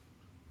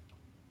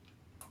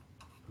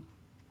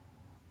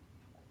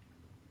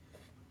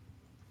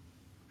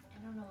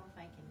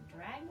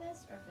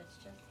this or if it's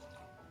just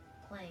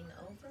playing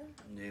over.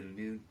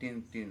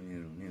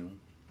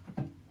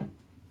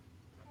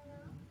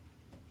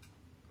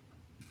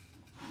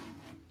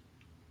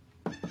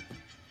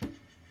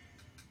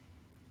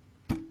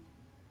 A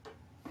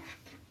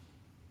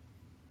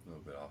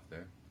little bit off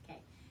there. Okay.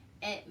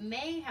 It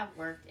may have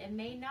worked. It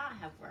may not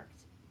have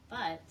worked.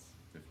 But...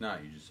 If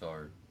not, you just saw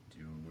her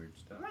doing weird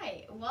stuff.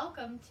 Right.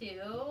 Welcome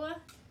to...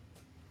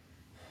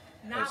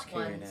 Not SK&S.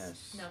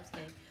 once. No, I'm just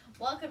kidding.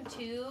 Welcome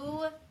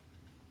to...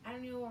 I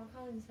don't even know what we're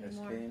calling this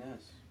anymore.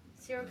 SK&S.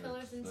 Serial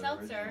Killers and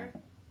Seltzer.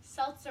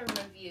 Seltzer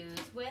reviews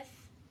with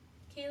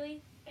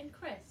Kaylee and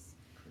Chris.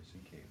 Chris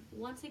and Kaylee.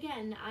 Once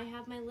again, I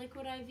have my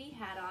Liquid IV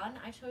hat on.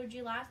 I showed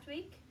you last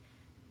week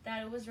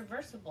that it was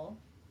reversible.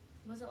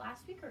 Was it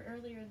last week or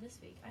earlier this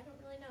week? I don't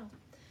really know.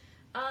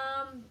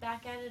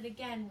 Back at it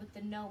again with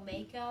the no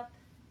makeup.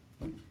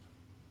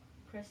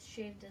 Chris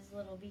shaved his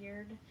little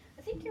beard.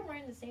 I think you're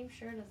wearing the same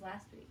shirt as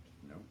last week.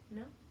 No.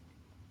 No?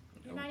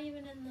 You're not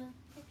even in the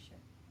picture.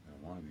 I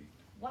don't want to be.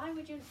 Why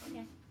would you...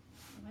 Okay.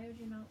 Why would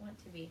you not want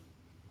to be?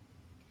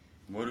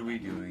 What are we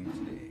doing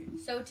today?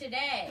 So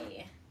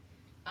today,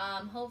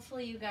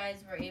 hopefully you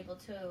guys were able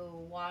to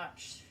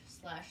watch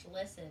 /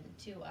 listen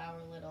to our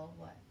little,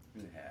 what?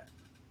 Look at the hat.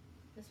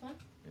 This one?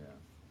 Yeah.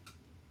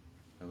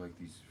 I like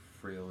these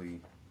frilly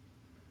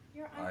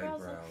Your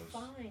eyebrows eyebrows. look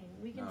fine.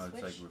 We can No,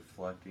 switch. it's like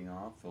reflecting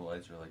off. The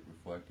lights are like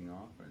reflecting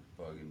off, and it's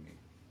bugging me.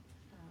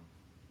 Oh.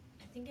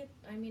 I think it,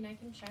 I mean, I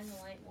can shine the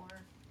light more.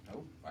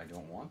 Nope, I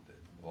don't want the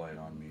light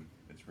on me.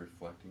 It's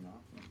reflecting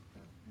off me.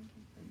 And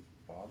it's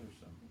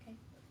bothersome. Okay.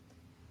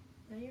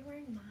 Now you're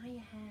wearing my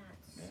hat.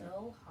 Yeah.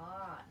 So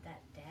hot. That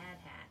dad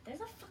hat.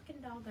 There's a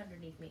fucking dog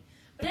underneath me.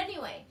 But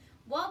anyway,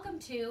 welcome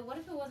to, what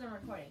if it wasn't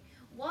recording?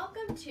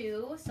 Welcome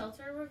to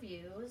Seltzer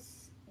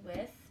Reviews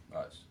with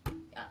Us.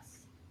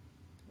 us.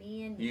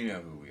 Me and me. You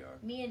know who we are.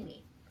 Me and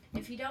me.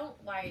 If you don't,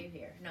 why are you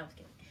here? No, I'm just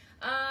kidding.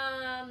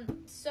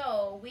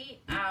 So we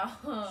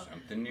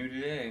Something new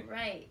today.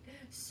 right.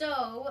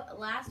 So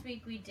last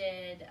week we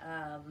did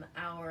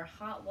our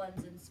Hot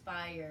Ones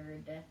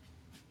inspired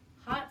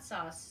hot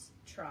sauce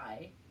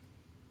try.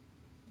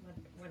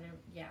 Whatever,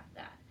 yeah,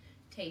 that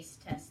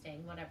taste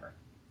testing, whatever.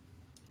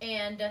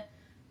 And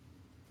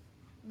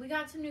we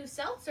got some new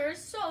seltzers,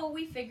 so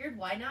we figured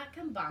why not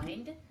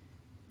combine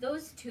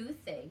those two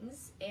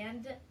things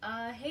and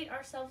hate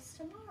ourselves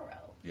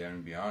tomorrow. Yeah,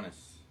 and to be honest,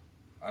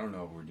 I don't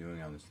know what we're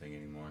doing on this thing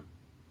anymore.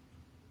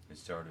 It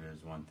started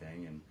as one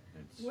thing, and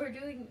it's We're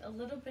doing a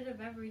little bit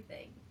of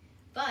everything,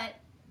 but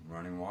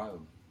running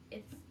wild.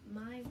 it's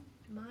my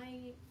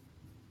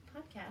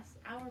podcast,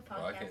 our podcast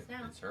I like it.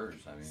 now. It's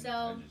hers. I mean, So-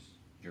 I just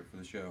here for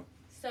the show.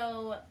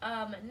 So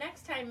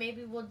next time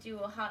maybe we'll do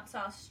a hot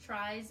sauce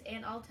tries,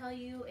 and I'll tell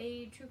you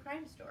a true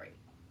crime story,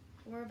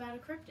 or about a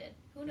cryptid.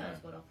 Who knows Yeah.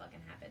 what'll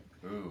fucking happen?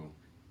 Ooh,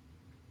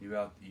 you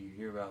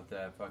hear about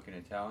that fucking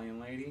Italian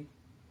lady?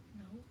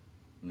 No,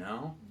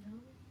 No, no.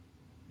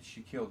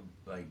 she killed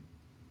like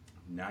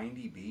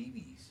 90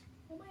 babies.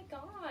 Oh my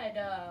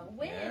god!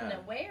 When? Yeah.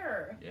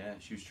 Where? Yeah,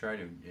 she was tried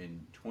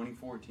in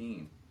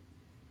 2014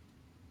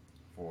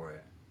 for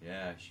it.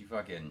 Yeah, she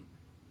would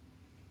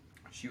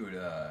True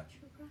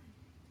crime.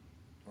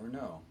 or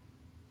no,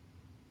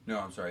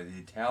 I'm sorry, the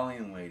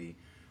Italian lady.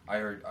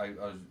 I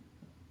was.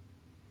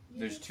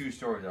 There's two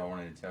stories I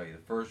wanted to tell you. The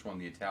first one,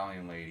 the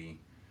Italian lady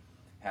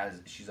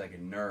she's like a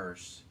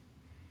nurse,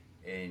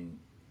 and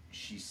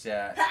she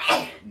sat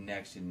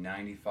next to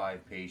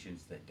 95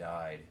 patients that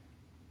died,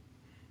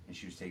 and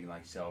she was taking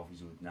like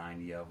selfies with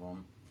 90 of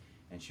them,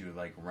 and she would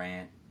like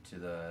rant to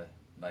her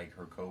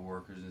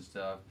coworkers and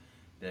stuff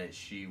that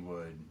she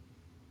would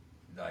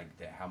that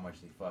how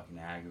much they fucking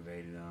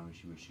aggravated them.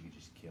 She wished she could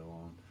just kill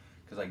them,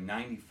 because like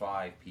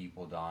 95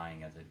 people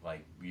dying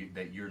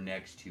that you're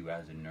next to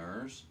as a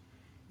nurse.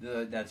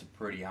 That's a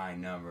pretty high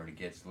number, and it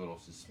gets a little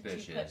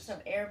suspicious. Did she put some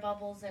air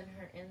bubbles in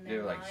their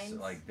They're lines?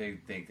 like they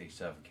think they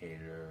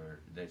suffocated her.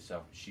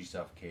 She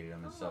suffocated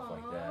them and stuff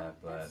like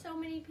that. But that's so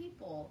many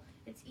people.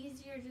 It's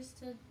easier just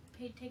to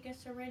take a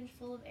syringe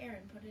full of air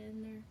and put it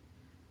in their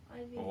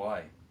IV.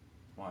 But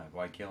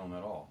why kill them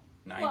at all?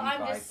 Well,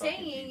 I'm just fucking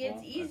saying people?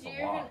 it's easier.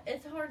 That's a lot.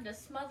 It's hard to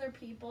smother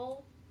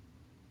people.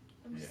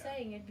 I'm just Yeah.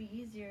 saying it'd be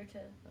easier to.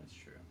 That's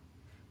true.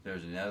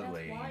 There's another That's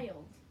lady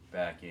wild.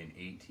 back in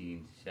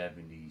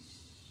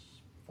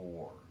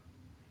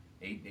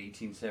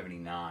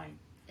 1879.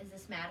 Is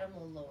this Madame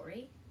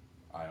LaLaurie?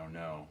 I don't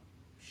know.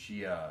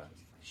 She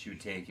would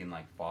take in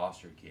like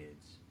foster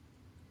kids,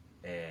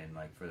 and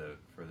like for the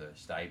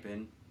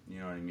stipend. You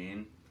know what I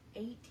mean?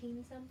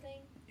 18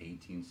 something.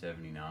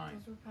 1879.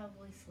 Those were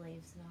probably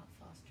slaves, not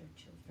foster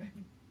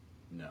children.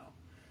 No.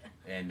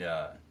 And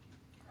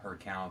her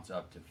counts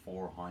up to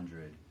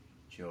 400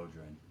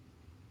 children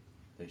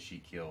that she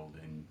killed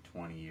in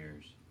 20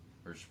 years.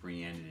 Her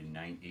spree ended in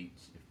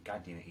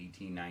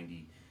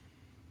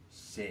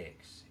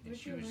 1896, and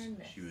Where'd you learn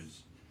this? she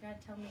was You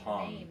gotta tell me the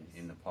hung names.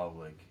 in the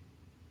public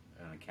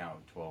on account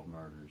of 12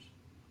 murders.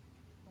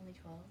 Only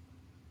 12.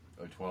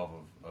 Or 12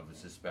 of a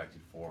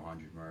suspected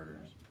 400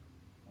 murders.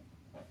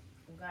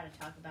 We've got to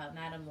talk about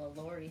Madame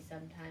LaLaurie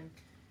sometime.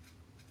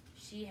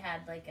 she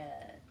had like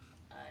a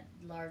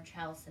large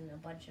house and a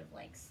bunch of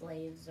like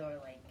slaves or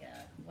like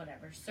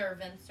whatever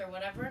servants or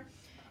whatever,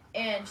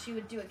 and she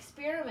would do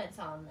experiments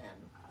on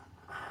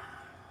them.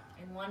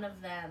 And one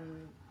of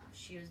them,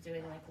 she was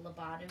doing like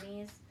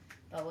lobotomies,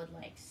 but would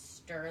like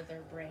stir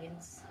their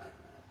brains.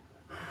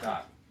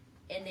 Stop.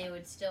 And they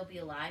would still be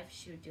alive.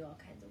 She would do all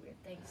kinds of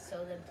weird things,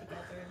 sew them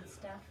together and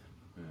stuff.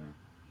 Yeah.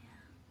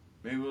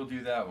 Maybe we'll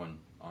do that one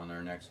on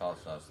our next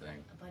hot sauce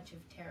thing. A bunch of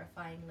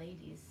terrifying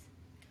ladies.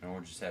 And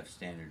we'll just have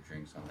standard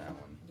drinks on that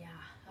one. Yeah.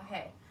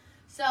 Okay.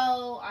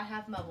 So I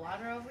have my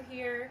water over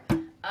here.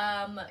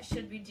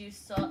 Should we do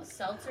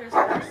seltzers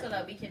first so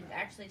that we can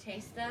actually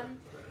taste them,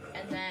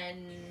 and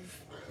then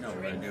No,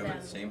 we're gonna do them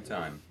at the same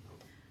time.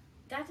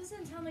 That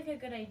doesn't sound like a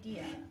good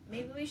idea.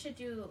 Maybe we should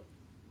do.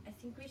 I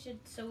think we should.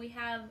 So we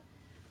have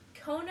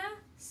Kona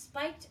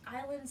Spiked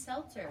Island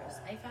Seltzers.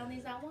 I found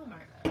these at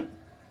Walmart.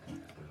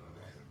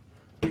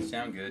 They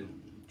sound good.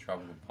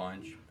 Tropical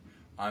punch.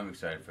 I'm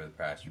excited for the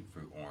passion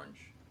fruit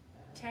orange.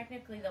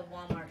 Technically, the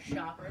Walmart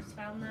shoppers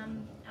found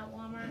them at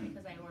Walmart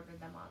because I ordered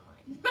them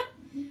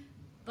online.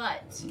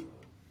 But,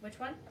 which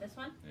one? This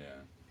one?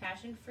 Yeah.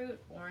 Passion fruit,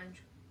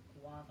 orange,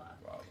 guava.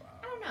 Wow.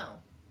 I don't know.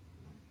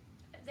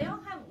 They all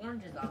have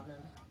oranges on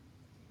them.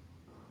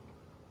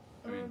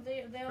 I mean,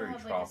 they all very have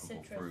like a tropical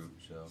citrus. fruit,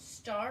 so.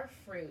 Star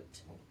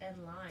fruit and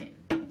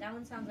lime. That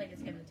one sounds like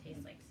it's going to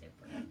taste like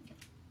super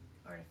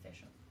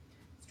artificial.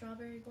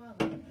 Strawberry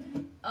guava.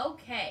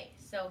 Okay,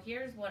 so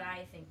here's what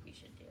I think we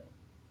should do.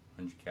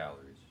 100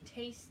 calories.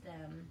 Taste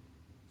them.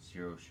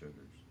 0 sugars.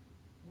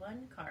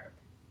 1 carb.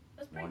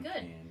 That's pretty 1 good.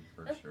 can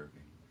per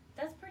serving.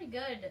 That's pretty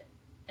good.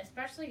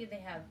 Especially if they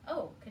have,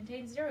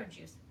 contains 0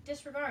 juice.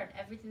 Disregard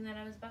everything that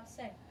I was about to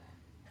say.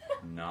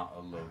 Not a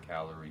low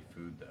calorie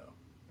food though.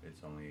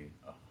 It's only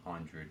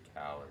 100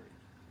 calories.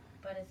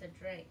 But it's a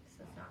drink,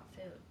 so it's not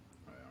food.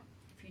 Oh, yeah.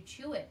 If you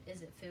chew it,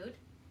 is it food?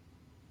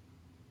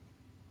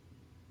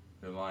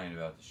 They're lying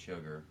about the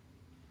sugar.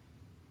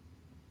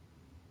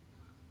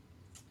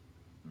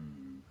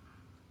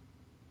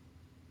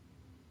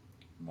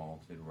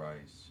 Malted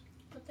rice.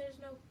 But there's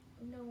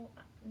no.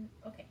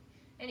 Okay.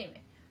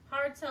 Anyway,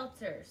 hard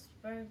seltzers.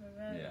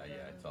 Yeah,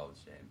 it's all the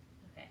same.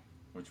 Okay.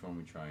 Which one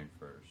we trying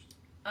first?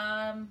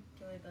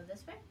 Do we go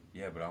this way?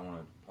 Yeah, but I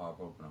want to pop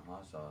open a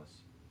hot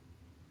sauce.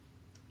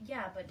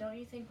 Yeah, but don't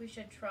you think we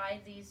should try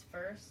these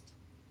first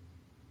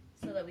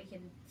so that we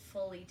can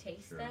fully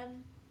taste Sure.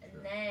 them, and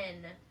Sure.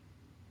 then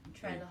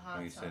try the hot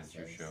Like you sauces?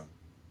 said, it's your show.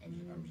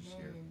 And I'm just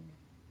here. then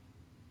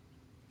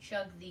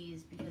chug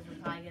these because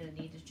we're probably gonna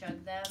need to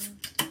chug them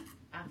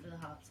after the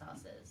hot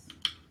sauces.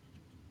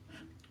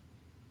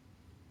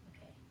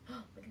 Okay.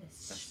 Look at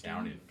this. That steam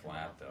sounded come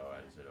flat up. though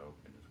as it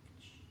opened.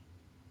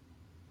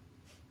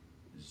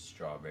 This is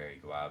strawberry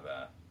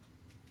guava.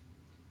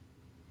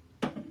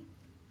 I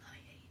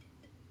hate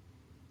it.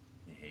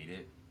 You hate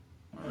it?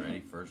 Already?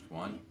 First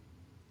one?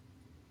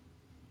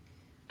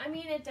 I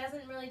mean, it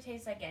doesn't really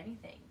taste like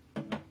anything.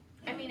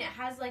 I mean, it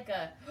has like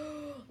a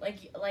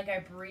like I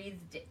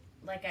breathed,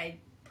 like I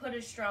put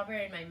a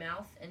strawberry in my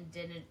mouth and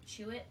didn't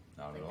chew it.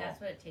 Not Like at all.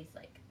 that's what it tastes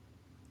like.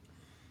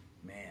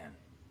 Man,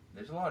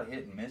 there's a lot of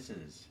hit and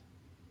misses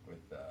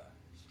with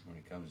when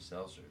it comes to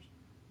seltzers.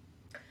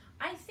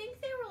 I think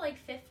they were like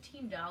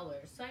 $15,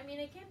 so I mean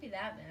it can't be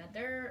that bad.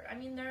 They're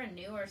a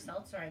newer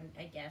seltzer,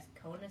 I guess.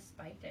 Kona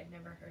Spiked, I've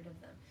never heard of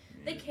them.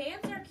 Yeah. The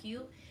cans are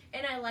cute,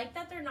 and I like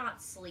that they're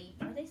not sleeve.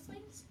 Are they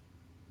sleeves?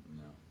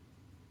 No.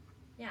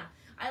 Yeah,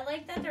 I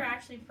like that they're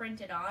actually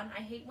printed on.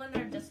 I hate when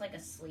they're just like a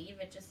sleeve.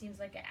 It just seems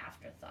like an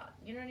afterthought.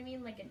 You know what I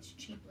mean? Like it's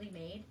cheaply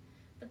made.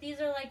 But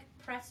these are like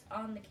pressed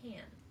on the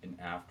can. An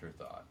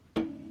afterthought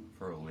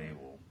for a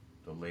label.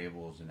 The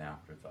label is an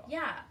afterthought.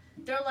 Yeah,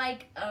 they're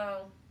like,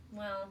 oh,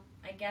 well,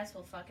 I guess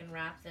we'll fucking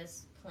wrap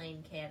this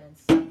plain can in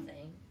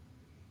something.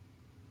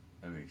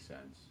 That makes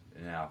sense.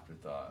 An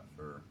afterthought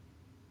for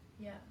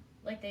Yeah,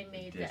 like they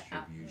made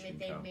distribution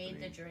they company.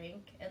 made the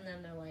drink, and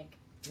then they're like,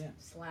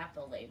 slap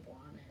a label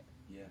on it.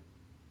 Yeah.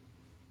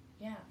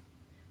 Yeah,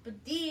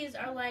 but these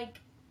are like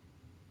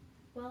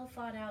well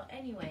thought out.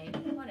 Anyway,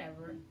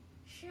 whatever.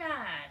 Shut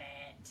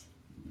it.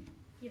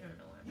 You don't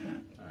know what I'm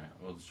talking about. Alright.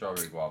 Well, the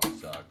strawberry guava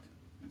sucked.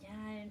 Yeah,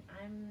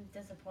 I'm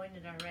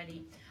disappointed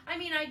already. I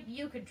mean,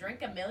 you could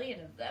drink a million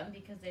of them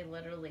because they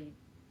literally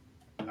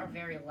are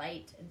very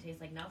light and taste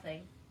like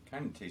nothing.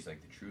 Kind of tastes like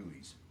the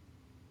Trulies.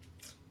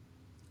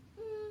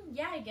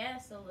 Yeah, I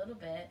guess a little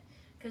bit,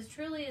 because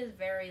Truly is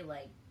very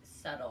like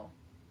subtle,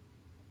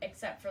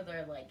 except for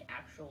their like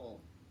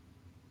actual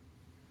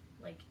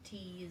like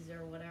teas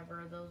or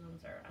whatever. Those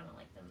ones are, I don't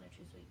like them. They're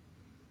too sweet.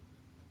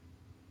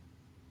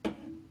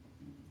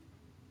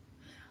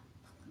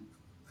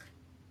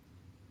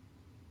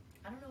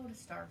 I don't know what a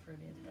star fruit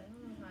is, but I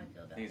don't know how I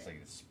feel I about think it's it.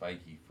 like a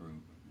spiky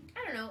fruit.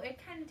 I don't know. It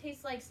kind of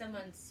tastes like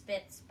someone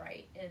spit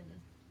Sprite in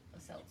a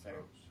seltzer.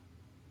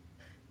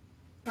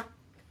 Gross.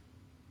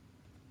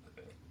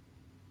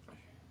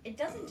 It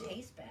doesn't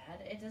taste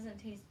bad. It doesn't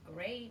taste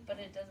great, but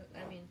it doesn't.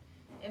 I mean,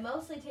 it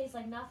mostly tastes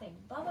like nothing.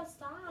 Bubba,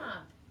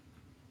 stop.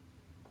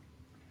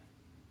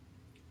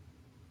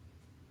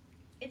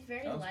 It's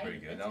very Sounds light. pretty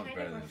good. It's That was kind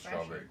better of than refreshing.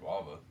 strawberry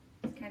guava.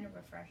 It's kind of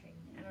refreshing.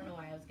 I don't know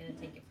why I was gonna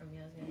take it from you.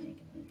 I was gonna take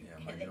it. Yeah,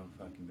 mind your own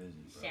fucking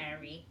business, bro.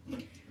 Sorry.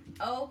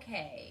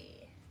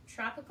 Okay,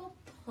 tropical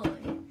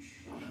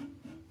punch.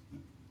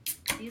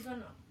 These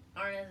ones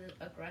aren't as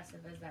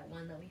aggressive as that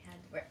one that we had,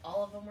 where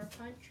all of them were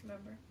punch.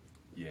 Remember?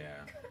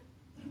 Yeah.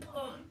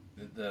 Punch.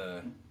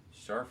 The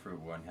starfruit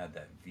one had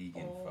that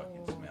vegan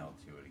fucking Oh. smell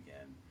to it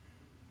again.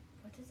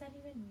 What does that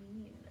even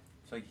mean?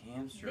 It's like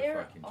hamster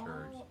They're fucking all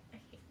turds.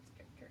 hamster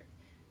turds.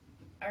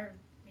 Are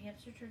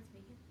hamster turds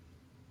vegan?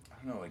 I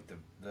don't know, like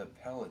the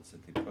pellets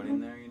that they put in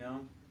there, you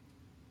know?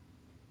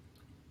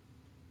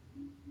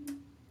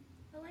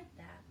 I like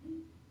that.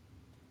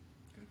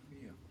 Good for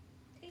you.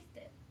 Taste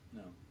it.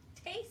 No.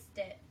 Taste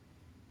it.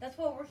 That's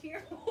what we're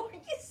here for. You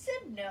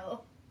said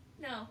no.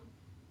 No.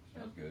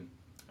 Smells good.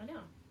 I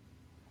know.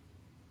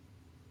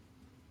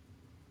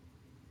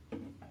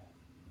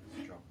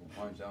 Tropical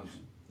punch.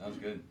 That was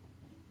good.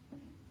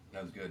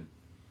 That was good.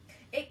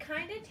 It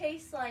kind of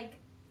tastes like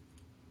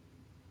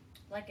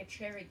a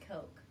cherry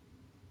Coke,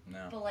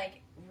 No. but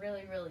like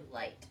really, really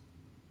light.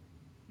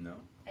 No.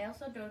 I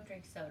also don't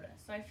drink soda,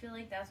 so I feel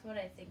like that's what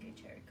I think a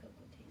cherry Coke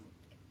would taste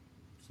like.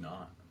 It's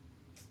not.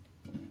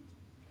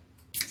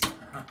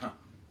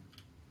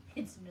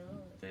 It's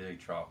not. They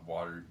like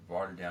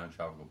watered down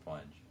tropical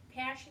punch.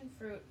 Passion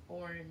fruit,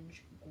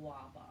 orange,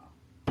 guava.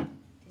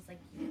 Tastes like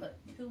you put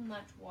too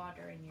much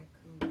water in your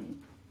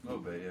Kool-Aid. A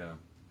little bit, yeah.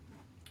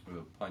 With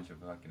a punch of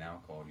fucking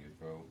alcohol to your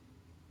throat.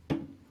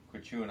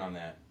 Quit chewing on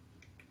that.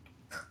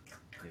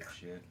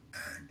 Dipshit.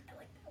 I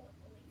like that one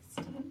the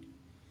least.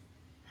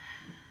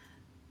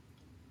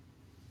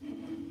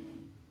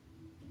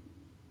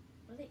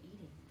 What are they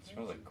eating? It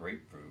smells like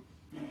grapefruit.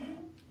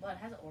 Well, it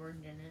has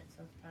orange in it,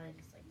 so it's probably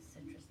just like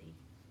citrusy.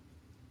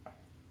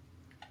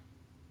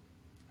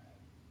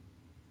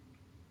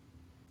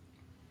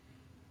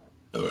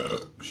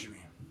 Excuse me.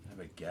 I have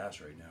a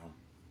gas right now.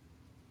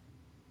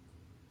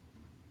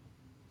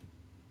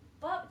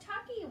 But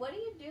Taki, what are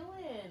you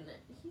doing?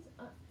 He's.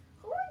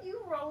 Who are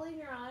you rolling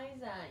your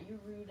eyes at? You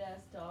rude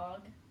ass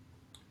dog.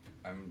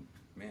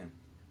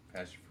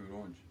 Passion fruit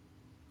orange.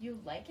 You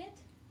like it?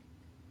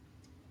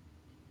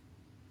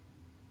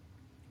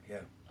 Yeah.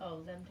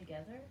 Oh, them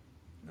together?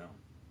 No.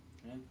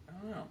 Yeah, I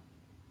don't know.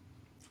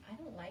 I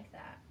don't like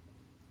that.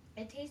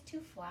 It tastes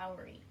too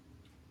flowery.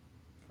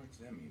 What does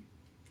that mean?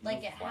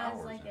 Like No it has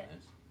flowers like in a.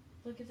 this.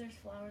 Look if there's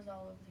flowers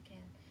all over the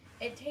can.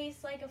 It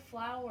tastes like a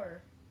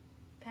flower.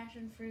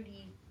 Passion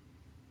fruity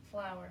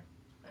flower.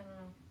 I don't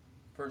know.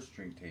 First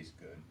drink tastes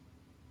good.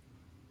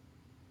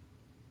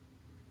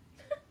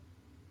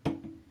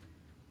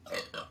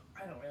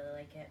 I don't really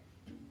like it.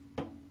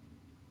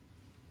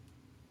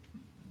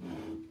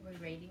 Are we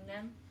rating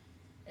them?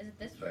 Is it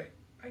this way? Right.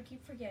 I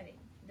keep forgetting.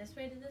 This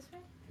way to this way?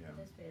 Yeah.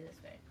 This way to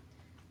this way.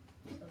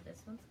 So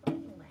this one's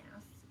going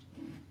last.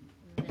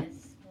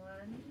 This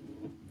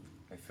one.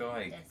 I feel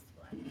like This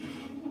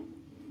one.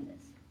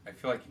 This. I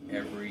feel like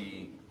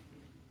every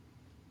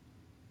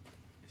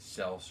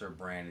seltzer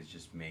brand is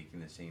just making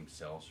the same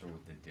seltzer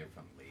with a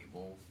different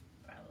label.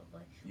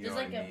 Probably. You There's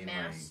know like what I a mean?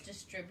 mass Like,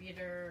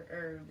 distributor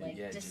or like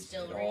yeah,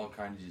 distillery. it all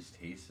kind of just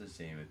tastes the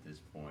same at this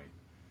point.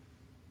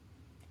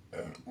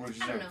 Which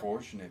is I don't know.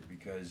 unfortunate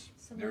because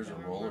Some there's of a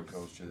them are roller worse.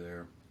 coaster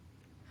there,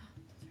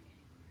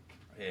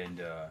 and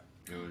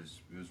it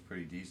was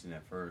pretty decent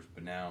at first,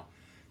 but now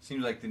it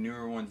seems like the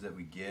newer ones that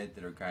we get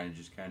that are kind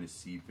of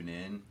seeping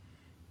in,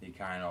 they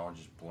kind of all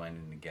just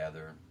blending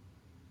together.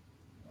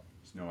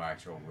 There's no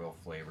actual real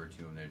flavor to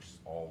them. They're just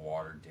all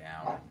watered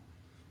down.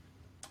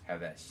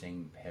 Have that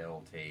same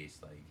pale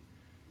taste. Like,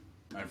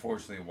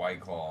 unfortunately,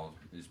 White Claw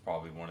is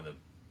probably one of the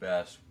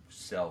best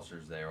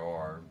seltzers there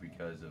are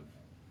because of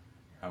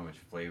how much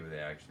flavor they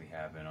actually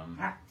have in them.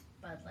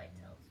 Bud Light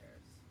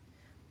seltzers.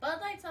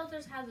 Bud Light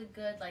seltzers has a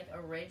good like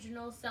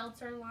original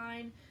seltzer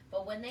line,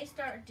 but when they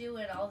start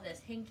doing all this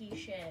hinky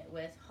shit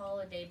with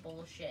holiday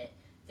bullshit,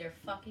 they're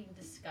fucking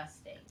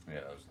disgusting. Yeah,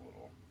 that was a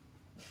little.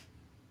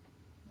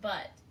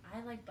 But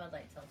I like Bud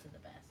Light seltzer the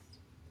best.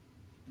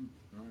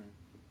 Alright.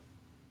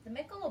 The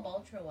Michelob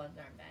Ultra ones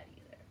aren't bad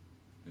either.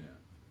 Yeah.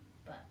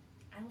 But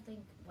I don't think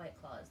White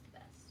Claw is the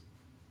best.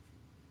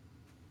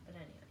 But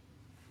anyway,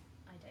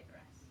 I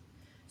digress.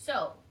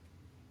 So,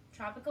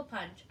 Tropical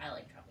Punch, I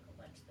like Tropical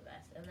Punch the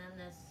best. And then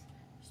this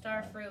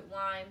Starfruit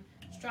Lime,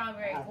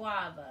 Strawberry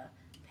Guava,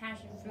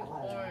 Passion Fruit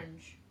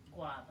Orange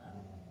Guava.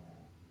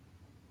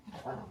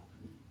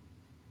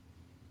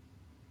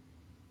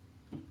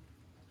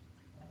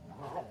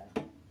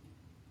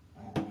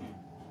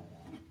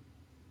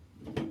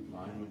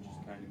 Mine would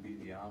just kind of be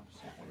the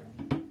opposite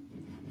there.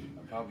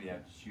 I'll probably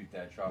have to shoot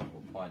that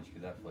tropical punch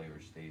because that flavor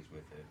stays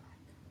with it.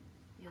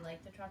 You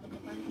like the Tropical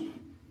Punch?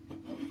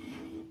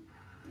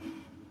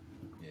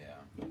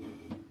 Yeah.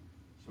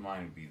 So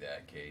mine would be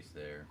that case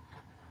there.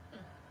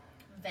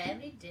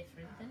 Very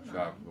different than mine.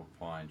 Tropical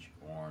punch,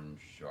 orange,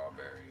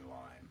 strawberry,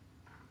 lime.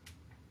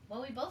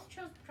 Well, we both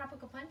chose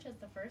Tropical Punch as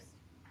the first.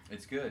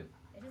 It's good.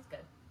 It is good.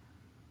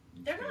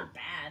 It's They're good. not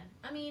bad.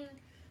 I mean,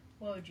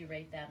 what would you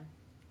rate them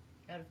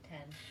out of 10?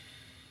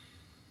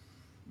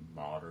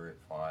 moderate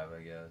 5,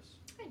 I guess.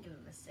 I'd give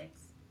them a 6.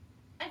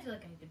 I feel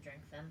like I could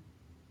drink them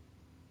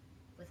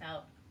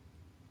without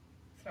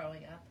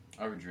throwing up.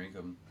 I would drink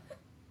them,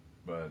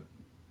 but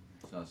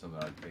it's not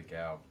something I'd pick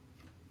out.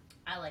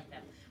 I like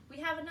them. We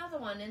have another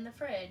one in the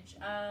fridge.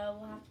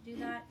 We'll have to do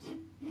that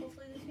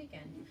hopefully this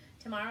weekend.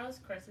 Tomorrow's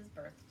Chris's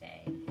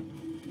birthday.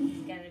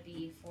 He's gonna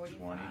be 45.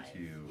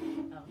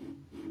 22.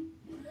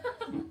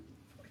 Oh.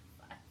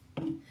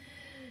 45.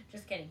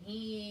 Just kidding.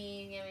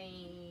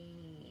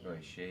 Oh,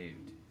 he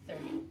shaved. 30.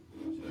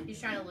 So He's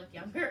trying to look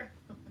younger.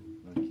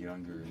 look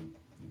younger and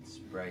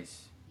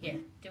spice. Here,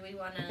 do we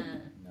want to...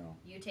 No.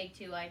 You take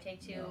 2, I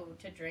take 2 No.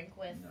 to drink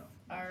with No.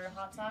 our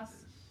hot sauce?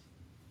 This.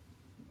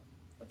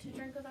 What to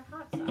drink with our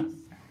hot sauce? I don't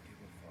give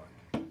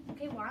a fuck.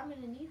 Okay, well, I'm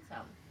going to need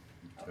some.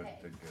 You took Okay.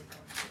 the good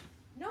one.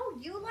 No,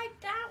 you like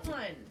that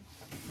one.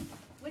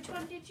 Which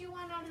one did you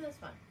want out of this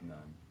one?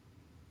 None.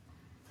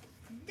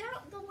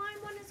 The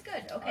lime one is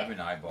good. I've Okay. been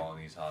eyeballing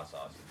these hot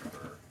sauces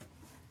for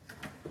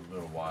a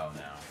little while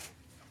now.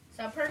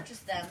 So I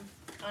purchased them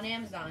on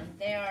Amazon.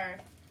 They are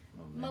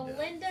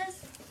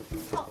Melinda's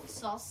hot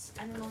sauce.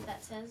 I don't know what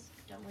that says.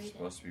 Don't read It's it.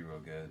 supposed to be real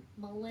good.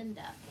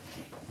 Melinda.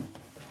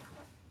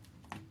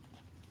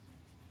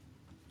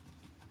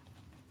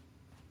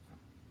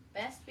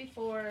 Best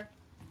before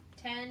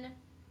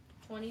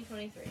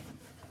 10/20/23.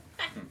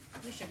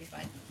 We should be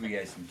fine. We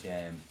got some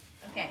time.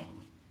 Okay.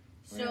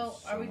 We have So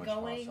are we much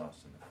going hot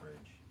sauce in the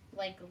fridge?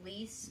 like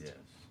least? Yes.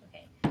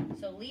 Okay.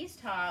 So least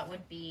hot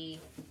would be.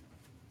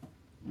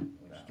 We're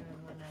just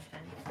doing one at a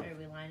time. Or are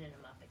we lining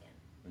them up again?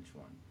 Which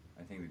one?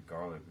 I think the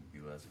garlic would be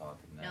less hot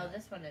than that. No,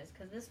 this one is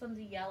because this one's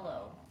a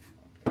yellow.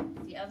 Oh,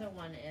 okay. The other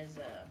one is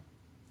a.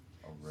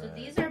 A So red.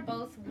 these are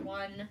both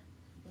one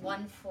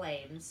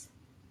flames,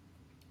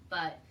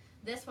 but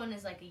this one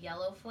is like a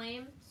yellow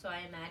flame. So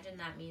I imagine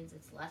that means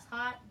it's less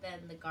hot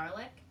than the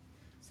garlic.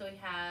 So we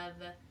have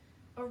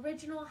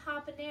original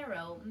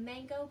habanero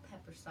mango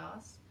pepper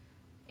sauce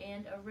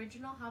and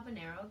original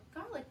habanero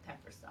garlic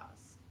pepper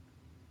sauce.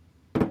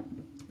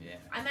 Yeah.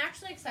 I'm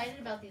actually excited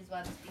about these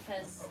ones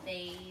because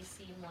they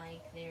seem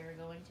like they're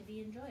going to be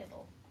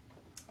enjoyable.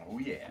 Oh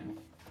yeah.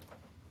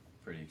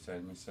 Pretty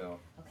excited myself.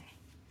 Okay.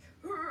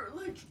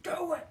 Let's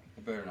do it!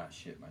 I better not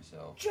shit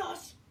myself.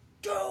 Just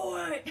do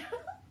it!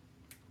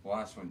 The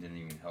last one didn't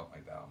even help my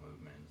bowel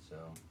movement,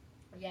 so.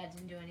 Yeah, it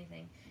didn't do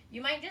anything.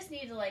 You might just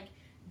need to, like,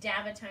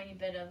 dab a tiny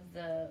bit of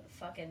the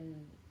fucking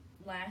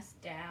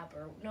last dab,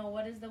 or, no,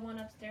 what is the one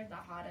upstairs? The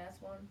hot-ass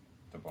one?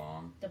 The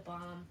bomb. The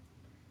bomb.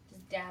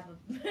 Just dab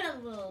a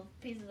little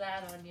piece of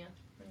that on you,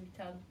 on your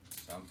tongue.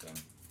 Something.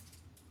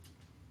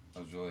 I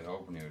was really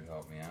hoping it would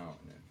help me out,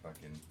 and it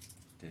fucking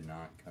did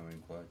not come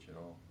in clutch at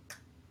all.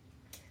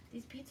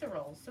 These pizza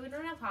rolls. So we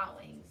don't have hot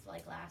wings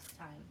like last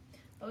time,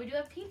 but we do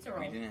have pizza We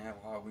rolls. didn't have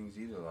hot wings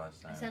either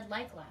last time. I said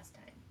like last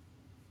time.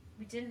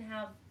 We don't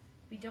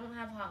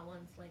have hot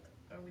ones like,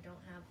 or we don't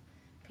have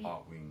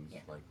hot wings yeah.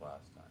 like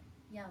last time.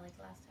 Yeah, like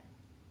last time.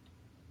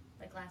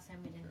 Like last time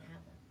we didn't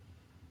have them.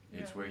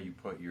 It's No. where you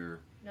put your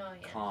No,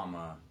 yeah.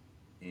 comma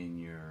in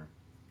your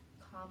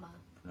Comma.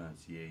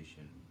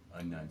 enunciation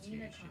comma.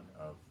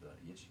 of the.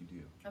 Yes, you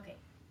do. Okay.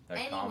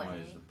 That comma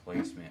Anyway. is the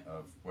placement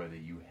of whether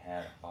you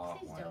had hot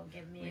Please one don't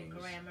give me wings a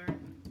grammar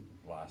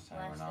last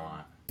time lesson. or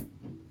not.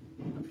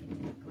 I'll get to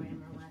the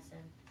grammar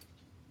lesson.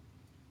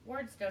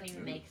 Words don't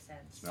even Ooh, make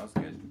sense. Smells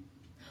good.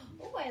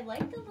 Oh, I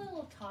like the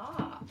little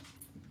top.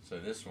 So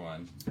this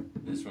one's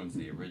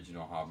the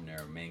original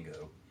habanero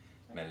mango,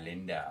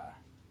 Melinda.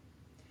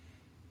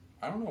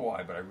 I don't know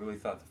why, but I really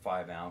thought the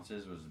 5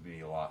 ounces was be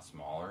a lot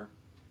smaller,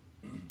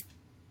 and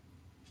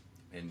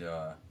it's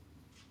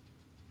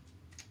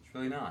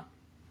really not.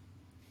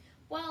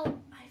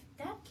 Well,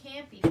 that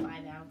can't be 5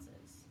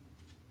 ounces.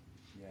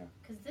 Yeah.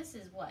 Because this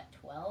is what,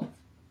 12?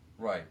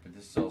 Right, but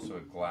this is also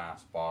a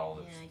glass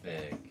bottle that's Yeah, I guess.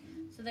 thick,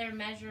 So they're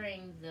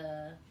measuring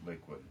the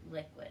liquid.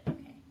 liquid.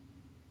 Okay.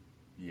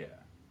 Yeah.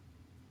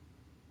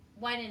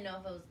 Well, I didn't know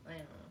if it was, I don't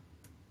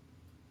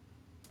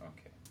know.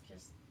 Okay.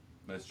 Just,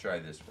 Let's try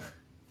this one.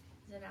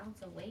 is an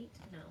ounce of weight?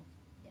 No.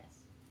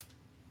 Yes.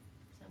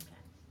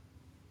 Sometimes.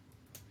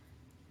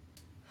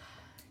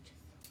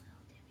 Just a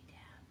little dibby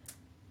dab.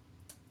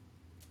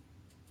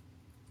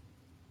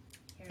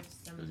 Here's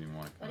some, Doesn't even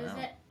want to what come is out.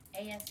 it?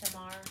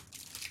 ASMR.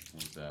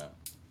 What's that?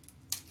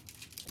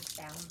 The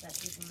sounds that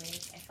people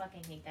make. I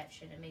fucking hate that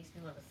shit. It makes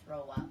me want to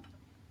throw up.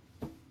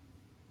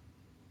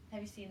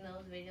 Have you seen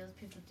those videos?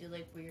 People do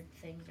like weird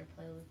things or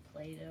play with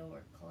Play-Doh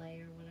or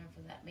clay or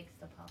whatever that makes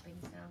the popping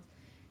sounds.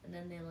 And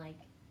then they like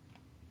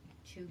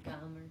chew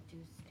gum or do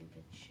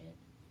stupid shit.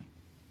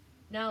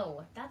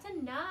 No, that's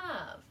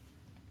enough.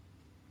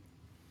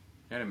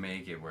 You gotta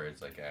make it where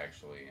it's like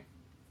actually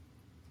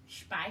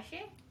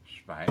Spicy?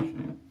 spicy.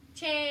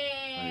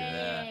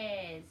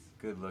 Cheese!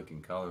 Good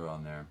looking color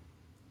on there.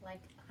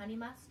 Like honey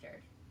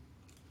mustard.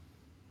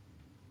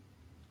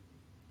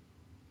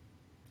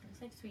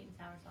 Looks like sweet and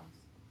sour sauce.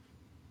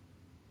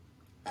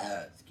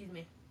 Excuse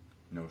me.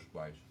 No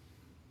spice.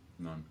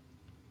 None.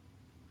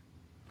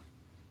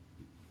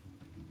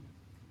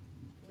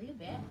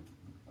 Leave it.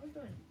 What are you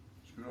doing?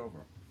 Scoot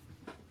over.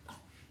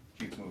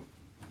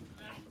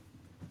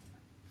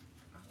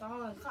 That's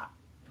all I got.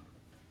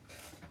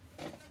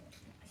 I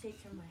say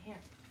trim my hair.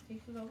 You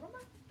can go, Mama.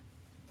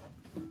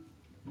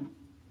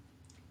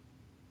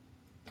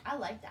 I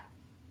like that.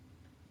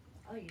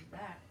 I'll use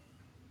that.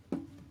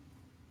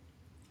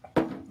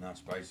 Not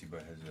spicy,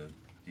 but has a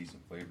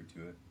decent flavor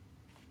to it.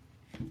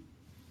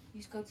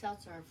 Use code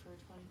SELTZER for 20%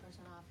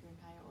 off your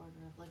entire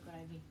order of liquid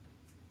IV.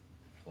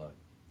 Plug.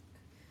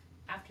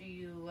 After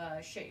you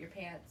shit your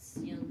pants,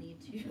 you'll need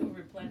to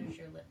replenish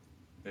your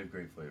They have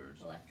great flavors.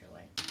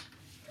 electrolytes.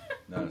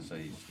 Not to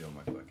say you steal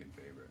my fucking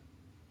favorite.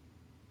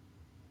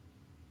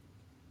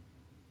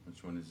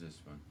 Which one is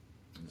this one?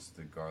 This is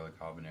the garlic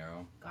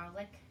habanero.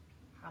 Garlic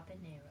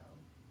habanero.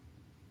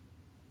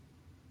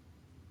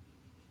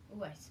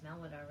 Ooh, I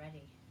smell it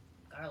already.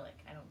 Garlic.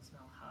 I don't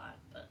smell hot,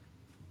 but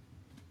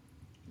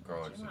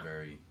Garlic's a want?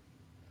 very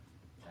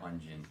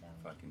pungent Sound.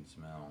 fucking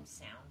smell.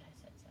 Sound. I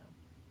said so.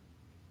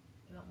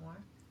 You want more?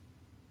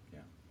 Yeah.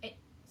 It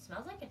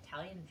smells like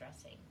Italian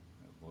dressing.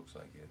 It looks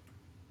like it.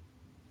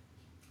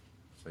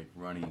 It's like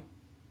runny.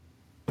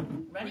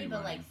 Runny,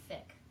 but runny. like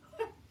thick.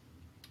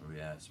 Oh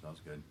yeah, it smells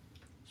good.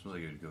 It smells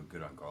like it would go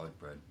good on garlic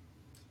bread.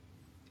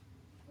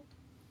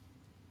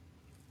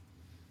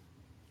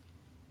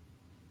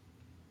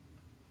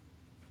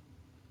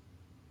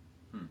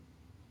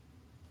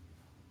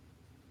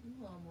 A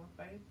little more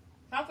spicy.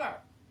 Pepper.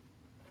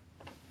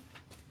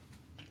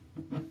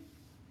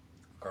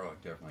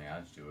 Garlic definitely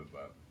adds to it,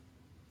 but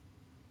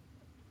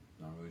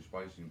not really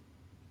spicy.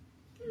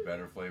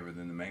 Better flavor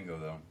than the mango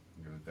though.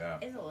 I'll give it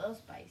that. It's a little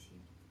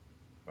spicy.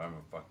 But I'm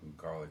a fucking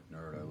garlic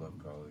nerd. I love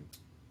garlic.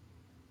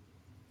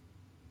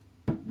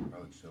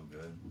 Garlic's so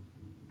good.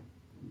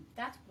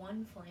 That's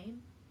one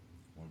flame.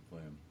 One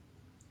flame.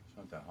 It's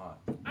not that hot.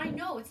 I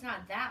know it's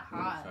not that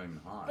hot. It's not even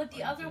hot. But the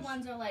Like, other just-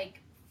 ones are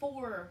like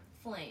 4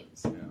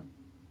 flames. Yeah.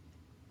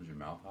 Was your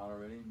mouth hot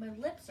already? My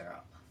lips are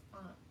up.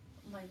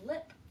 My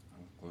lip Oh,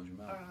 close your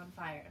are mouth. on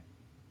fire.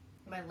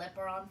 My lip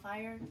are on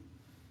fire.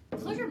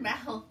 Close your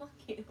mouth. Fuck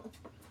you.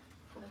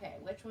 Okay,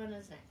 which one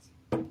is next?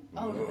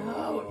 Oh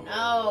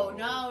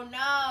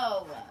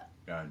no.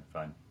 God,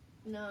 fun.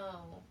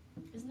 No.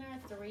 Isn't there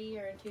a 3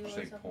 or a 2 Just or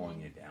like something?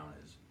 pulling it down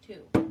is. 2.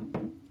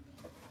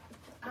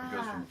 It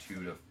goes from 2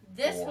 to 4.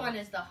 This one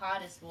is the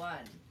hottest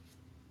one.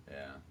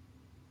 Yeah.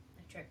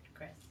 I tricked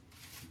Chris.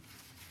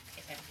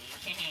 It's empty.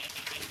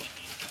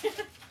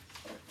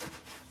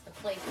 The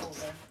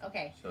placeholder.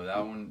 Okay. So that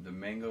one, the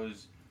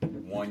mango's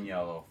 1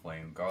 yellow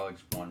flame,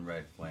 garlic's 1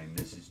 red flame.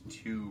 This is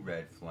 2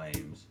 red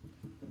flames.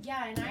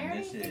 Yeah, and I And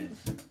already this think... is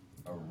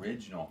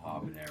original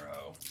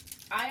habanero,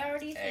 I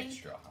already think...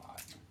 extra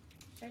hot.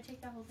 Should I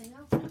take that whole thing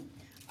off?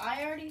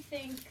 I already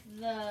think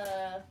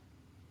the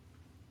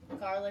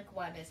garlic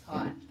one is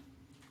hot.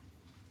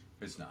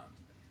 It's not.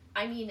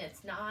 I mean,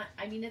 it's not.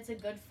 I mean, it's a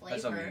good flavor.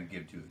 That's something you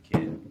give to a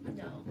kid.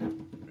 No.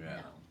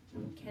 Yeah.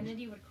 No.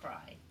 Kennedy would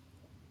cry.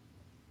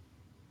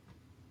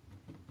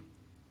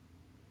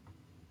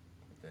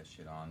 Put that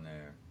shit on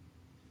there.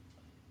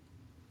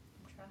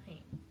 I'm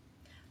trying.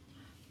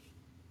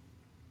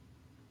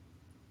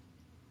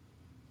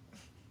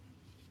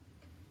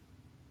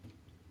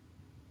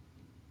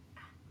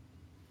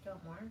 Do you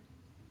want more?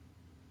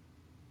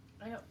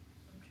 I don't.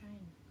 I'm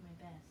trying my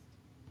best.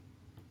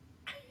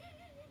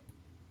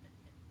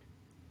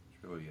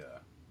 It's really I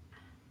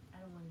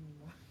don't want any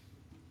more.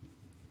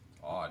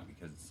 odd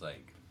because it's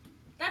like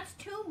That's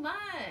too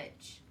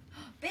much,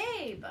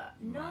 babe.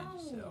 you No. mind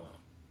yourself.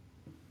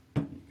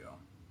 There you go.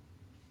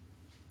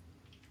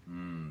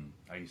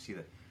 I can see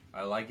that.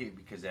 I like it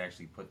because they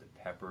actually put the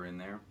pepper in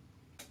there.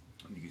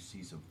 And you can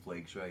see some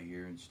flakes right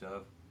here and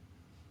stuff.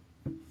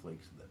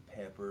 Flakes of the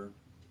pepper.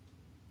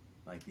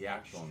 Like the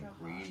actual Extra hot.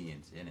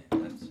 ingredients in it.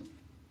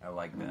 I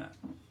like that.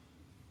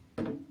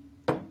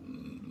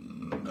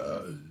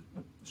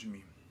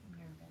 Jimmy, I'm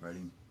nervous.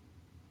 ready?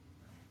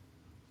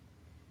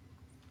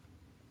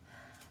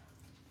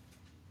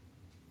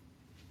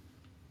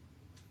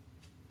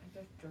 I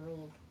just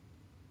drooled.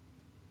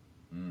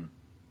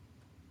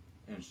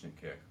 Instant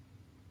kick.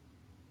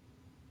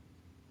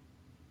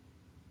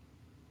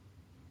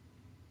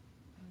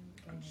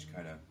 I just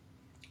kind of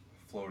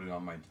floated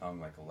on my tongue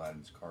like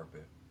Aladdin's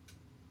carpet.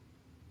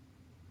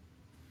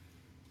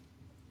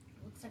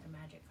 It looks like a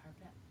magic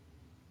carpet.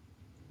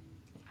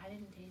 I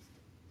didn't taste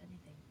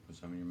anything. Put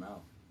some in your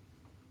mouth.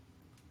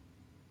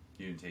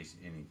 You didn't taste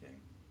anything.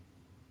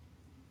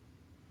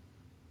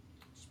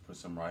 Just put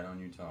some right on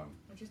your tongue.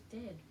 I just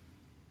did.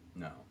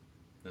 No.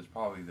 There's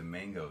probably the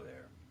mango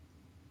there.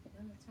 No,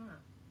 that's not.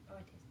 Oh,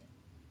 I tasted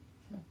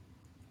it.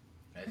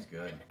 That's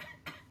good.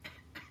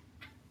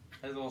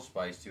 Has a little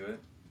spice to it.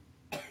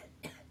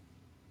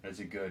 That's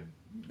a good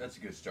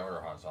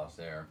starter hot sauce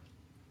there.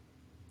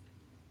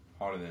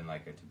 Hotter than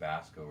like a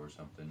Tabasco or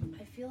something.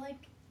 I feel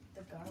like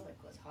the garlic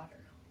was hotter.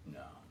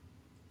 No.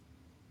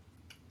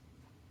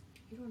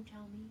 You don't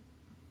tell me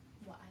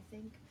what I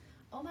think.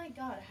 Oh my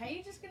god, how are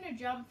you just gonna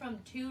jump from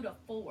 2 to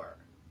 4?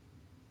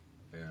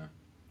 Yeah.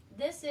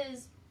 This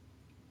is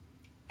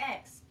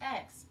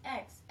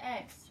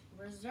XXXX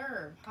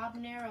Reserve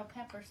Habanero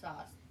Pepper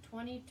Sauce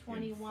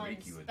 2021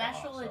 Freaky with the hot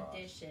Special sauce.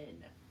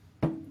 Edition.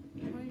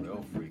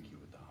 so freaky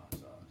with the hot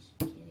sauce.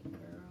 Get it,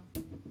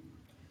 girl.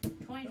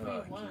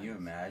 2021. Can you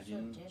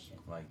imagine? So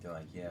Like they're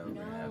like, yeah, we're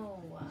gonna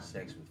have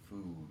sex with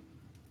food.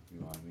 You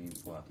know what I mean?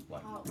 Pull out the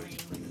like Hot whipped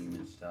wings. cream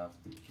and stuff,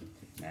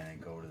 and then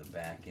go to the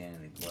back end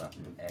and they pull out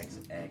some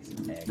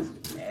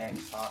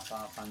X hot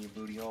sauce on your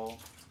booty hole,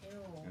 Ew.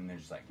 and they're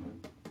just like,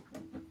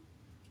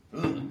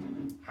 ugh,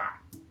 hot.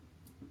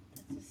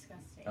 That's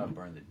disgusting. That'll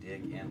burn the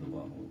dick and the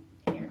butthole.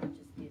 Here,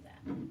 just do that.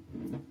 I'm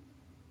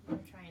gonna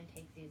try and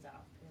take these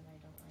off because I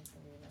don't like the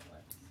way that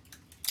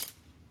looks.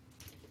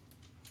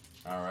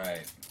 All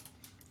right,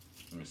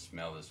 let me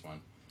smell this one.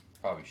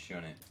 Probably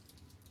shouldn't.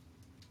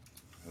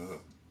 Ugh.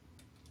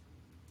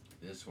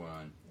 This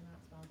one. You not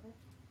smell good?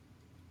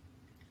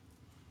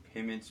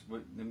 Piments.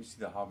 What? Let me see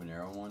the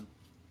habanero one.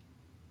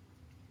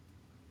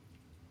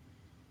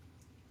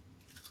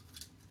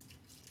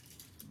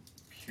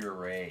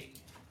 Puree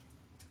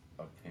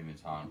of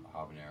Piments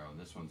habanero.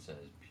 This one says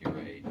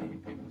puree de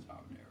Piments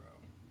habanero.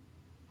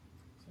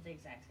 So the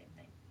exact same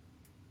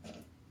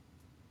thing.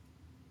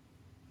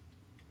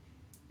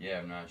 Yeah,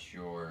 I'm not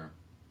sure.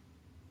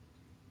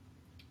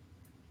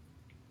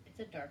 It's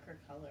a darker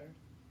color.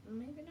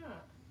 Maybe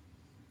not.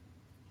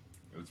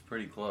 It's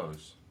pretty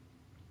close.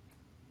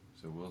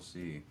 So we'll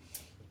see.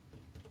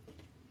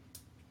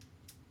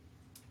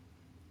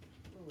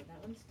 Ooh,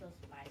 that one's still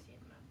spicy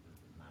in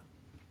my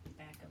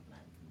back of my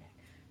neck.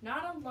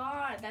 Not a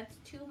lot. That's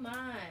too much.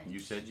 You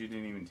said you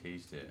didn't even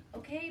taste it.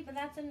 Okay, but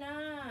that's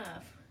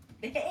enough.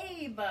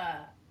 Babe!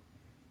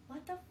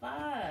 What the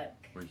fuck?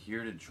 We're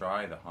here to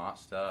try the hot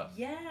stuff.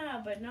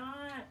 Yeah, but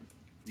not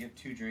You have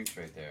 2 drinks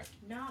right there.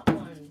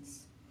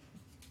 once.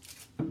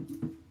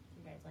 You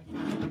guys like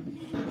that?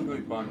 I'm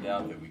really bummed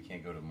out that we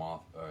can't go to the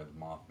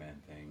Mothman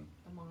thing.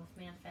 The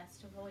Mothman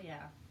Festival?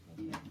 Yeah,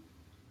 me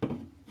too.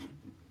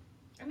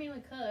 I mean, we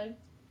could.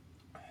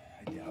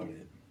 I doubt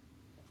it.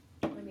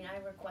 I mean,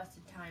 I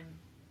requested time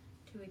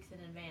 2 weeks in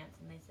advance,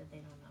 and they said they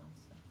don't know,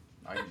 so.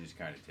 I can just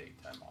kind of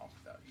take time off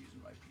without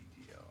using my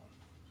PTO.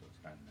 So it's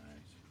kind of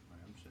nice.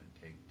 I'm just going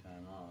to take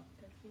time off.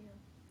 Good for you.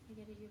 You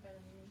get it, you're better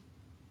than me.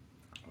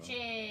 Well,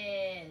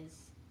 Cheers!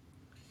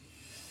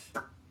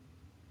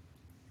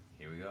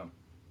 here we go.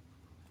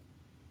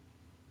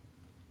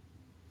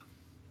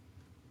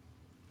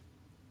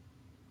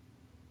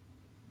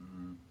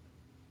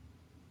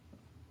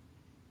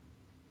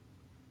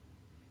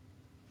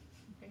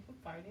 Are you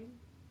farting?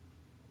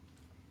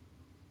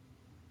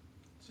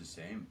 It's the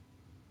same.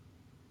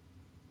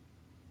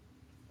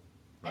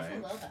 It's a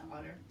Right? little bit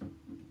hotter.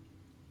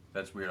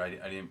 That's weird. I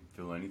didn't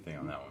feel anything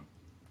on that one.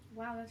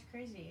 Wow, that's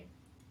crazy.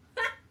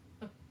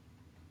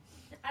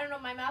 I don't know,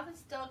 my mouth is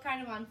still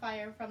kind of on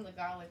fire from the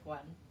garlic one,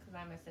 because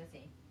I'm a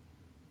sissy.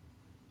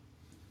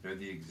 They're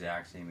the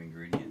exact same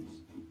ingredients.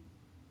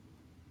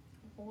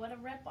 What a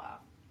ripoff.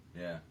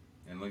 Yeah.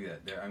 And look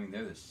at that.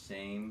 They're the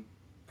same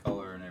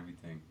color and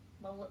everything.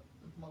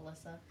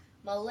 Melissa.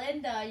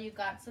 Melinda, you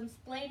got some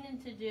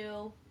splaining to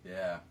do.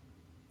 Yeah.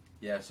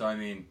 Yeah, so I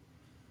mean,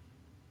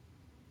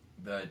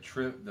 the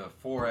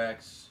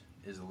 4X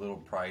is a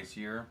little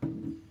pricier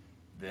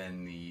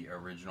than the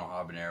original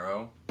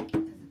habanero,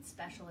 Because it's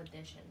special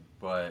edition.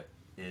 but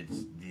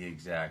it's the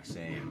exact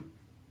same.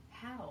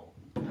 How?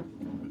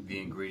 The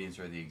ingredients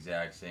are the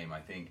exact same. I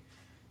think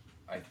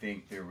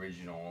the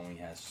original only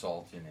has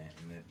salt in it,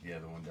 and the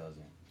other one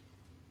doesn't.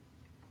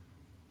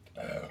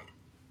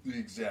 The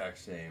exact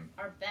same.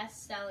 Our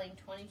best-selling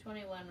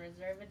 2021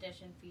 Reserve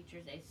Edition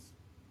features a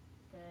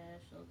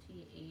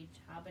specialty aged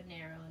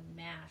habanero and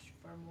mash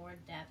for more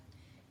depth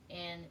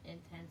and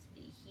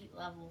intensity. Heat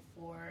level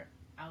 4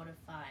 out of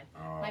 5.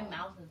 Oh. My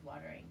mouth is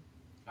watering.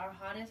 Our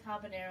hottest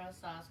habanero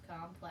sauce,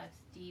 complex,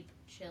 deep,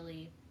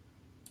 chili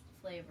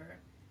flavor.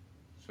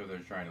 So they're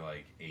trying to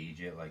like age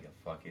it like a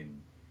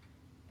fucking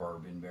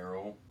bourbon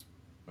barrel.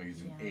 Like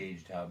it's an Yeah.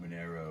 aged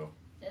habanero.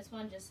 This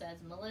one just says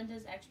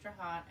Melinda's Extra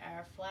Hot,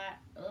 our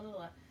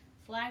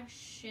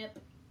flagship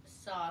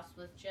sauce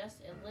with just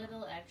a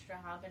little extra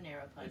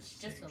habanero punch. It's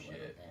the Just a same little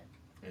shit. bit.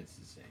 It's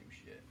the same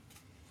shit.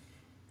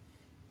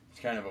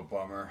 It's kind of a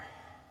bummer.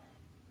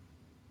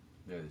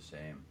 They're the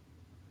same.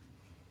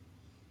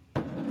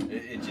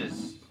 It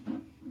just,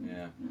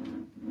 yeah.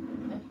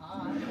 It's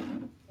hot. I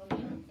mean,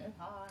 it's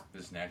hot.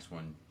 This next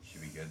one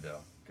should be good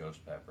though.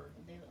 Ghost pepper.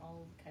 They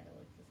all kind of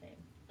look the same.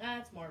 Ah,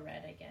 it's more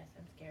red, I guess.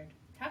 I'm scared.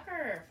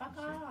 Tucker, fuck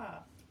Let's see.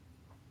 off.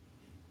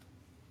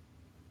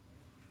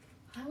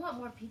 I want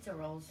more pizza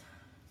rolls.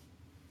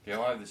 They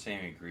all have the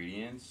same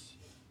ingredients,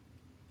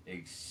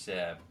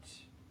 except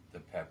the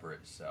pepper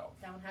itself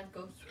That one has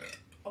ghost.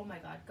 Oh my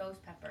god,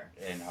 ghost pepper.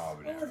 and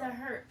habanero. Oh, that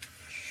hurt.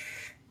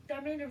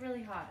 That made it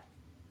really hot.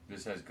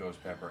 This has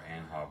ghost pepper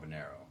and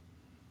habanero,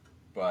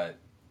 but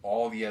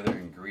all the other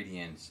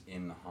ingredients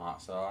in the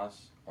hot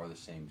sauce are the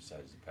same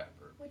besides the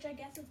pepper, Which I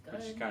guess is good.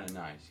 which is kind of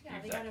nice. Yeah,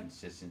 Gives they that gotta-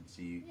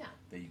 consistency Yeah.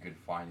 that you could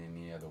find in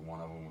any other one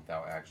of them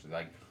without actually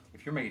like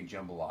if you're making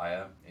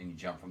jambalaya and you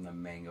jump from the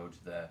mango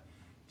to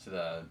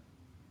the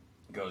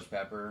ghost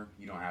pepper,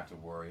 you don't have to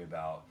worry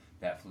about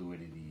that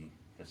fluidity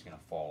that's gonna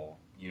fall.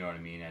 You know what I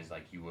mean? As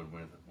like you would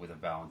with a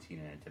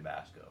Valentina and a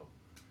Tabasco.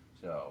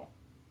 So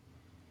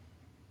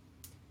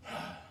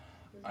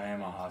I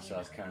am a hot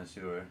sauce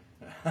connoisseur.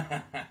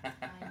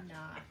 I'm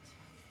not.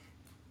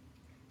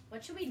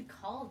 What should we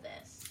call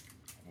this?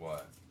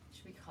 What?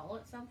 Should we call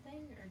it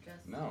something or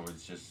just? No,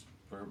 it's just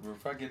we're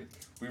fucking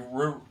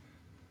we're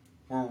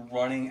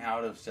running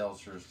out of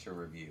seltzers to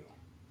review.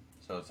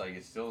 So it's like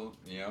it's still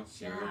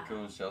serial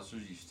killer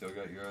seltzers. You still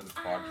got your other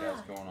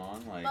podcast going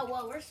on, like. But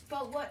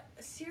what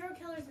serial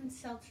killers and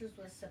seltzers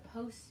was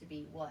supposed to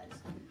be was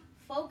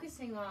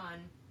focusing on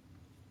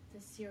the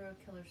serial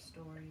killer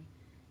story,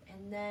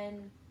 and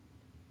then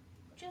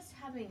just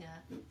having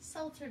a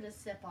seltzer to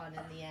sip on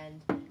in the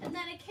end, and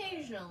then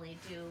occasionally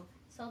do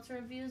seltzer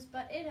reviews.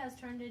 But it has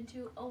turned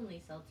into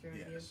only seltzer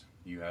reviews. Yes,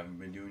 you haven't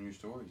been doing your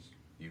stories.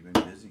 You've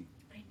been busy.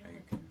 I know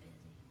I've been busy.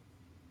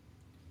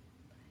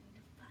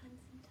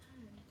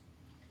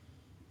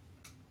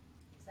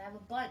 I have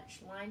a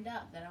bunch lined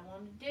up that I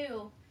want to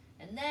do.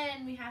 And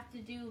then we have to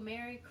do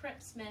Merry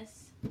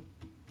Christmas,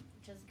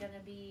 which is going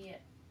to be,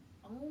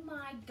 oh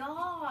my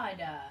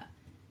god,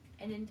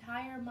 an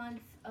entire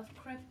month of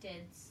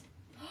cryptids.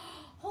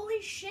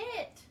 Holy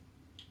shit!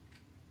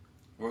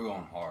 We're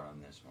going hard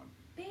on this one.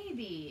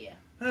 Baby.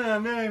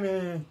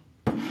 Baby.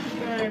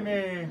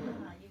 Baby.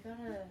 You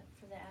gotta,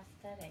 for the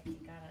aesthetic, you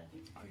gotta.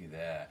 Look at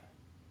that.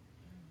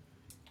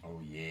 Oh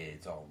yeah,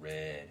 it's all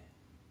red.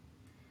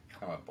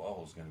 How my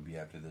butthole's gonna be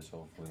after this,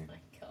 hopefully. Oh my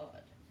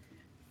god.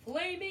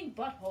 Flaming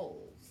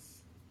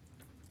buttholes.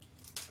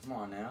 Come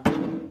on now. I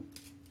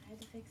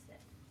had to fix it.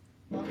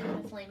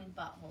 Welcome to Flaming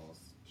Buttholes.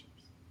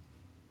 Cheers.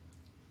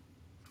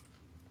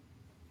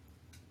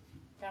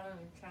 That one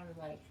sounded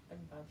like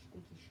SpongeBob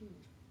squeaky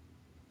shoes.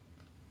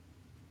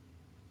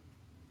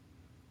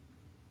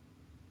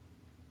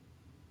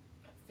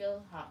 It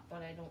feels hot,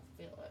 but I don't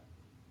feel it.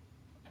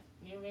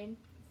 You know what I mean?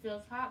 It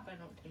feels hot, but I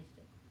don't taste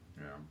it.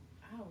 Yeah.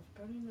 Ow, it's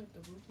burning like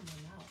the roof of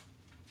my mouth.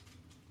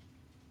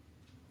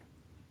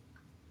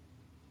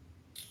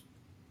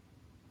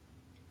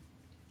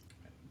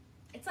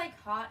 It's like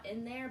hot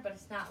in there, but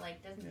it's not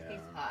like, doesn't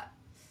taste hot.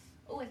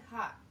 Oh, it's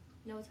hot.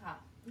 No, it's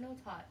hot. No,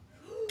 it's hot.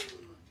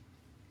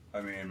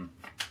 I mean,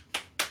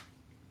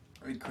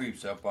 it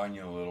creeps up on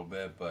you a little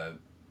bit, but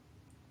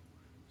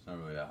it's not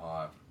really that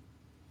hot.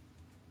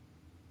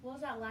 What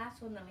was that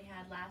last one that we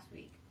had last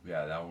week?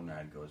 Yeah, that one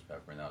had ghost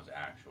pepper, and that was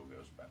actual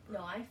ghost pepper.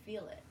 No, I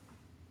feel it.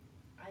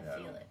 I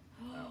feel it.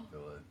 I don't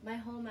feel it. My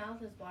whole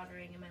mouth is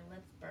watering and my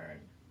lips burn.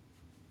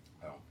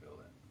 I don't feel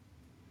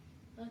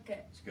it. Look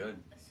at It's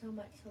good. so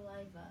much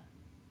saliva.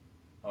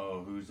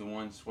 Oh, who's the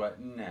one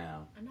sweating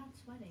now? I'm not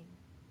sweating.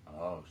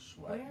 Oh,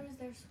 sweating. Where is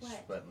there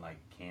sweat? Sweating like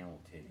camel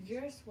titties.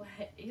 Your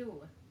sweat.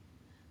 Ew.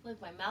 Look,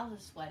 my mouth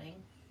is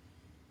sweating.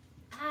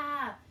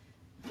 Ah!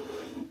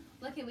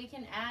 Look, we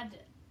can add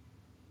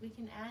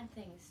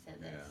things to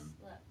this.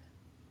 Yeah. Look.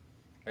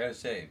 I gotta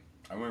say,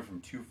 I went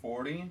from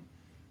 240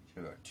 to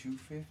about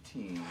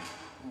 215.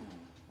 Ooh,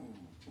 ooh,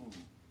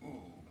 ooh,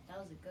 ooh. That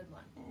was a good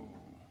one. Ooh,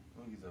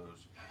 look at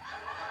those.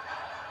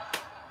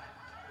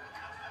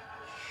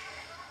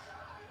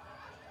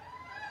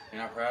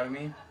 You're not proud of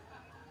me?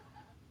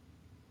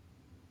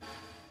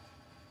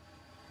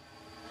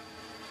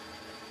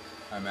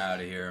 I'm out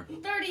of here.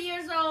 30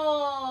 years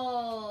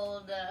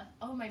old!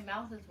 Oh, my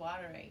mouth is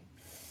watering.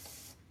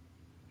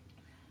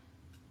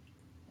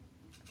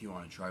 Do you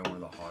want to try one of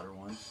the hotter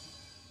ones?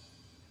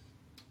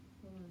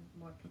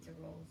 More pizza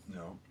rolls.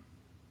 No.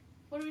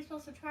 What are we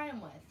supposed to try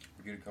them with?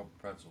 We get a couple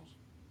pretzels.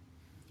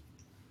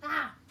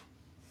 Ah!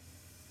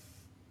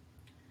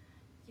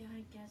 Yeah,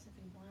 I guess if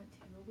we want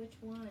to. Which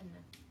one?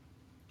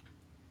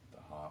 The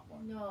hot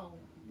one. No,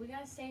 we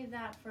gotta save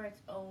that for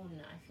its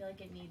own. I feel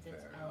like it needs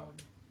its own.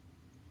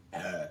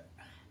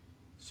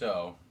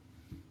 So,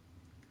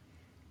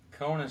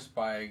 Kona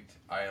Spiked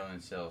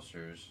Island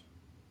Seltzers,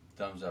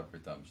 thumbs up or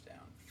thumbs down?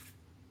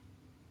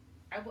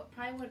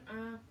 Probably would, I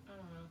don't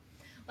know.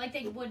 Like,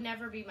 they would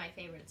never be my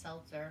favorite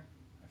seltzer.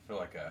 I feel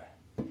like a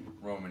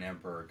Roman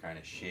emperor kind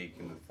of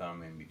shaking the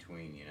thumb in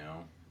between, you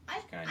know?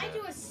 I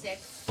do a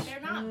 6. They're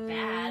not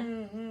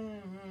bad.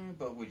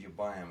 But would you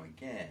buy them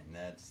again?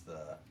 That's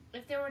the...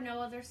 If there were no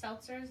other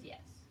seltzers,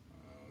 yes.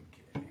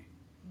 Okay.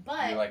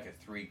 But... You're like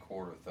a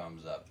 3/4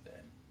 thumbs up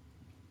then.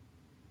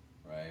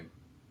 Right?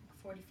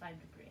 45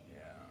 degree.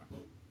 Yeah.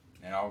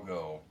 And I'll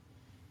go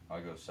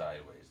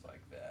sideways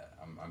like that.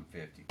 I'm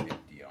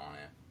 50-50 on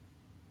it.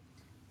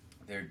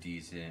 They're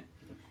decent.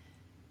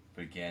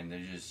 But again,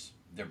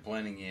 they're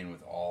blending in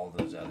with all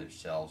those other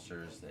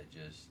seltzers that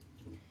just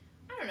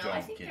I don't know.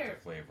 I think get they're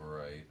the flavor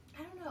right.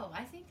 I don't know.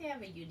 I think they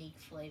have a unique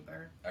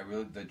flavor.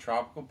 The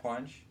tropical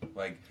punch,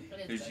 like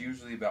there's good.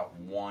 usually about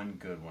one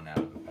good one out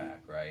of the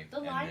pack, right? The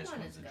lime and this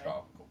one one's is a good.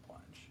 tropical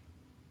punch.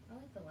 I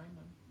like the lime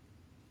one.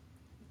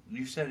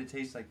 You said it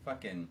tastes like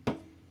fucking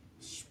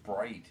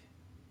Sprite.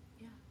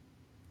 Yeah.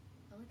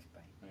 I like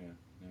Sprite. Oh, yeah,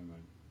 never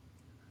mind.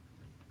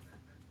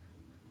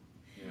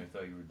 Yeah, I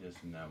thought you were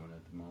dissing that one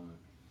at the moment.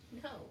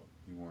 No.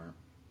 You weren't.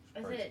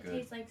 I said Sprite's it good.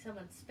 tastes like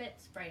someone spit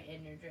Sprite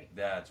in your drink.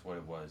 That's what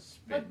it was.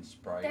 Spit But and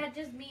Sprite. That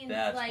just means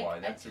That's like why.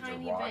 That's a a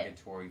tiny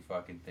derogatory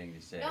fucking thing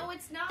to say. No,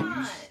 it's not.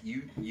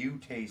 You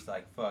taste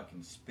like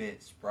fucking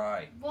spit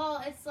Sprite.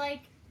 Well, it's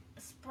like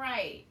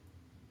Sprite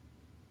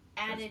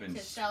added That's been to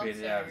spit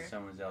seltzer. out of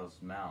someone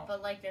else's mouth.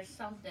 But like there's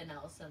something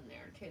else in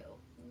there too.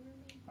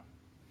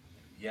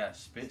 Yeah,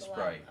 spit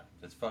Saliva. Sprite.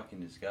 That's fucking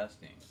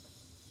disgusting.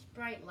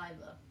 Sprite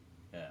Lila.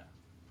 Yeah.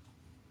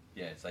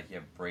 Yeah, it's like you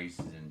have braces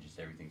and just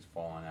everything's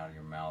falling out of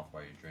your mouth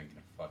while you're drinking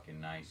a fucking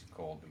nice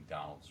cold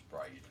McDonald's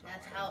Sprite.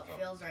 That's how it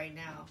feels right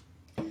now.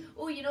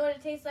 Oh, you know what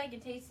it tastes like?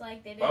 It tastes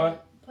like they didn't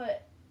What? put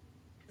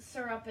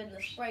syrup in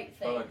the Sprite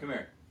thing. Bubba, come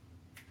here.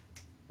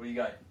 What do you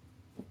got?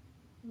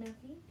 Nothing.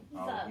 He's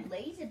Oh, got he-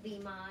 laser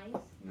beam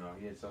eyes. No,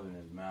 he had something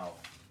in his mouth.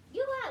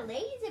 You got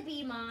laser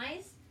beam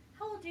eyes.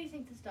 How old do you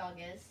think this dog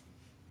is?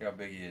 Look how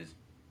big he is.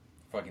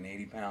 Fucking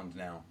 80 pounds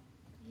now.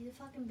 He's a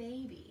fucking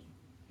baby.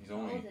 He's How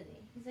only... old is he?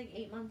 He's like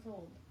 8 months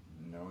old.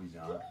 No, he's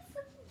Give me not. a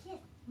fucking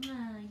kiss.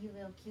 Ah, you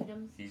little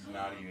cutums. He's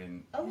not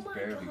even... Oh he's my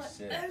barely god.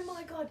 6. Oh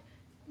my god.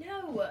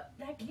 No,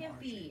 that can't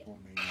be.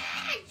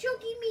 Ah, he's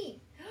choking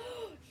me.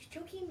 He's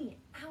choking me.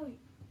 Ow.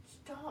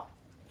 Stop.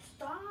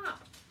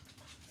 Stop.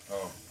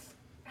 Oh,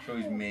 so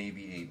he's Ow.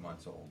 maybe 8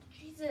 months old.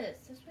 Jesus,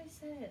 that's what I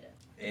said.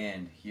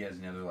 And he has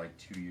another like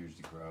 2 years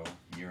to grow.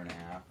 Year and a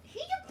half.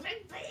 He's a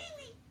big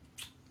baby.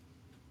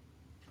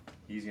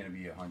 He's gonna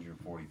be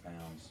 140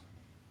 pounds.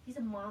 He's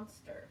a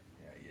monster.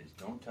 Yeah, he is.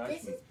 Don't touch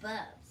This me. is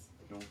Bubs.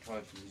 Don't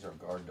touch me. He's our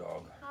guard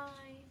dog.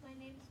 Hi, my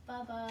name's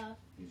Bubba.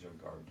 He's our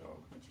guard dog.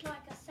 Would you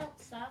like a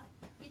seltzer?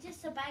 You're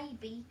just a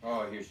baby.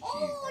 Oh, here's Chief.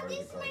 Oh, Our this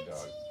other is my guard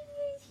dog. Chief.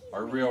 He's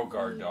Our a real baby,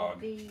 guard dog.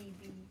 Baby.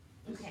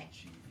 This Okay. is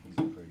Chief. He's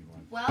a pretty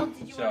one. Well,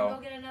 did you So-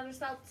 want to go get another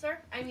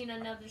seltzer? I mean,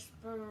 another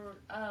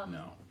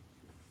No,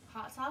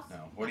 hot sauce?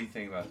 no. What do you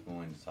think about the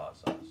Melinda's hot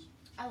sauce?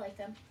 I like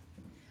them.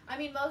 I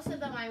mean, most of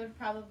them I would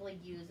probably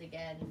use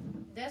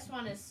again. This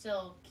one is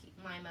still,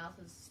 my mouth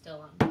is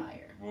still on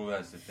fire. Well,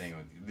 that's the thing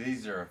with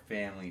these are a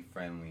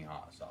family-friendly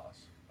hot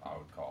sauce. I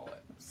would call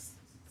it.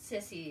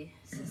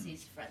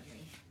 Sissy's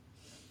friendly.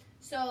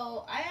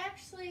 So I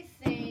actually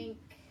think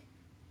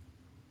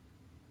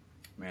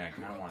Man, I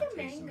kind I of like want to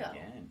the taste them mango.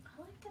 again.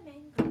 I like the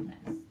mango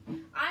best.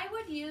 I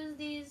would use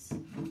these.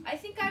 I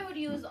think I would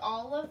use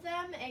all of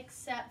them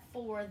except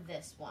for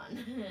this one,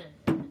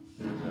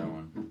 There's that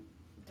one.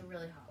 the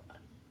really hot one.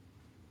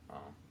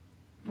 Oh.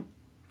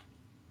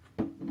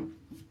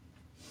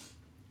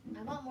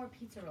 I want more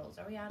pizza rolls.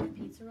 Are we out of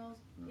pizza rolls?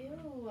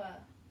 Ew.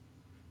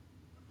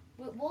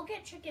 We'll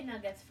get chicken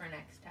nuggets for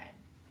next time.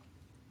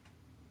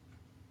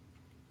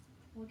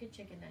 We'll get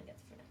chicken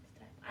nuggets for next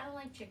time. I don't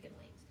like chicken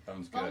wings.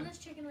 Sounds good. Boneless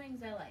chicken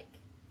wings I like.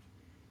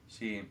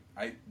 See,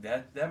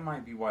 that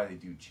might be why they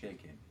do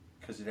chicken,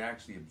 because it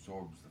actually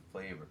absorbs the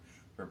flavor.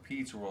 For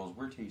pizza rolls,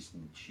 we're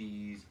tasting the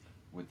cheese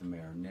with the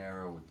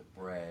marinara, with the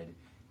bread.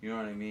 You know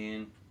what I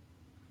mean?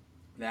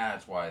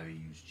 That's why they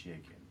use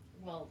chicken.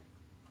 Well,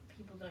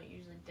 people don't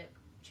usually dip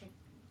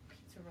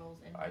pizza rolls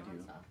in I hot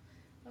do. sauce.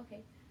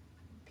 Okay.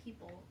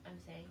 People, I'm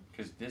saying.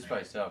 Because this by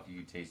itself, you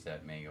can taste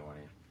that mango in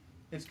it.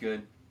 It's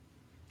good.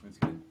 It's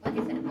good. Like I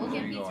said, we'll So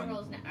get you go pizza on-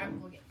 rolls now.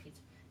 We'll get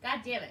pizza. God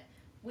damn it.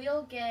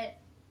 We'll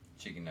get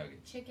Chicken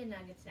nuggets. chicken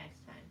nuggets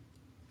next time.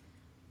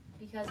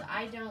 Because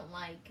I don't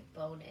like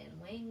bone-in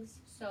wings.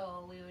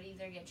 So we would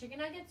either get chicken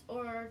nuggets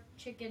or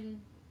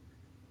chicken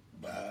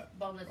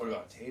boneless What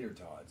about wings. tater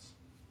tots?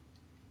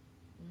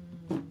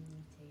 Tater tots.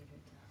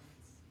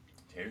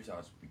 Tater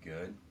tots would be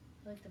good.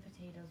 I feel like the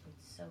potatoes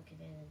would soak it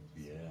in and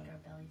just Yeah. make our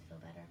bellies feel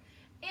better.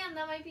 And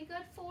that might be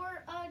good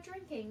for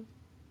drinking.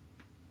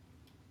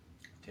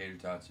 Tater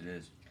tots it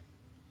is.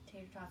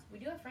 Tater tots. We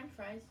do have French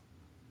fries.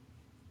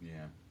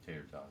 Yeah,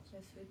 tater tots. We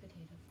have sweet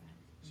potato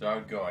fries. So I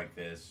would go like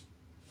this.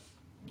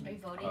 Are you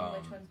voting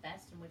which one's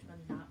best and which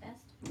one's not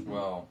best?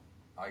 Well,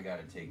 I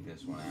gotta take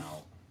this one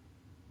out.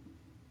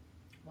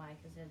 Why?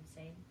 Because they're the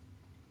same?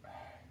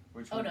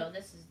 Which Oh one? no,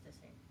 this is the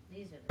same.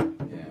 These are the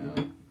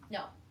same. Yeah.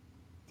 No.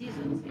 These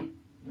are the same.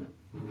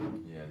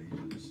 Yeah, these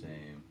are the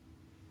same.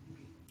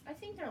 I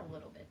think they're a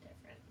little bit different.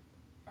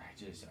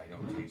 I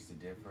don't taste the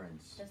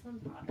difference. This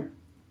one's hotter.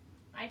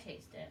 I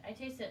taste it. I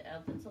taste it.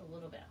 It's a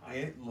little bit hotter.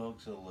 It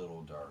looks a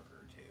little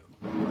darker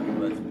too. Like,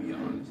 let's be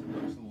honest. It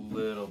looks a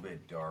little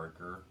bit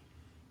darker.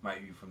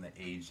 Might be from the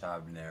aged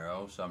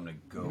habanero, so I'm gonna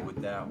go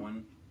with that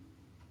one.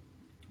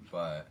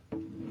 But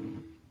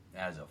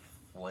as a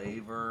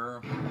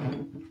flavor,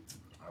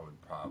 I would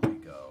probably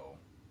go.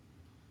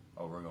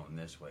 Oh, we're going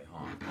this way,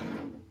 huh?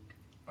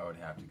 I would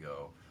have to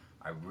go.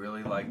 I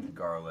really like the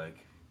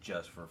garlic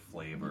just for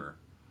flavor,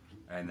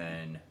 and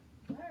then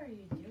What are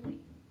you doing?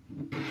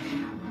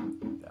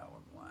 that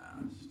one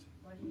last.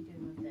 What are you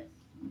doing with this?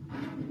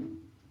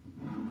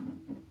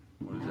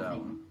 What is that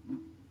one?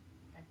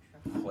 Extra.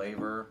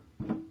 Flavor,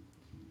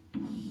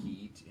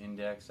 heat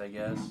index, I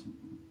guess,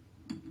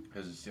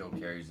 because it still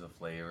carries the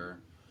flavor,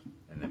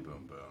 and then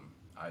boom, boom.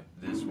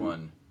 This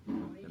one, What are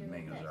you the doing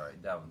mango's with this?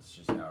 alright. That one's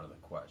just out of the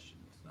question.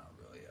 It's not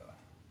really a.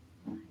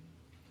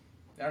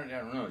 I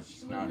don't know. It's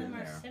just Some not of in them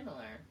are there.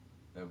 similar.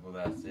 Well,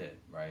 that's it,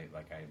 right?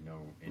 Like I have no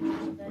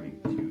interest in putting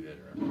two that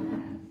are. No,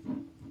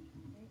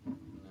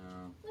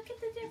 Look at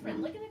the difference.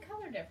 Look at the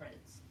color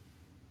difference.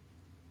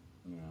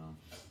 no.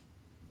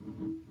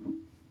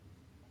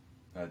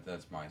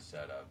 That's my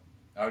setup.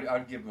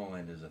 I'd give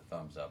Melinda's a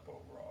thumbs up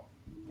overall.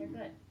 They're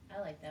good. I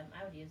like them.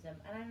 I would use them.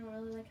 And I don't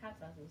really like hot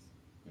sauces.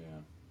 Yeah.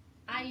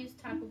 I use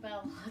Taco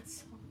Bell hot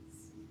sauce.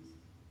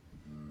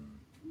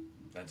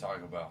 That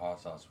Taco Bell hot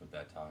sauce with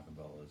that Taco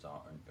Bell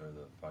lasagna, or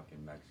the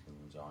fucking Mexican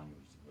lasagna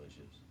was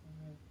delicious.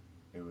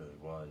 It really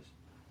was.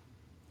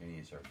 They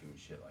need to start doing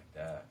shit like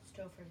that.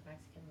 Stouffer's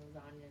Mexican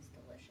lasagna is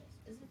delicious.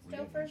 Is it We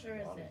have Stouffer's or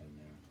is enchiladas it? in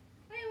there.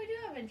 Oh yeah, we do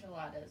have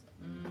enchiladas.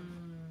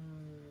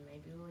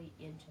 Maybe we'll eat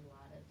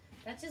enchiladas.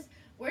 That's just,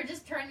 we're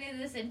just turning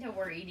this into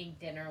we're eating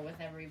dinner with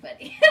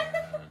everybody.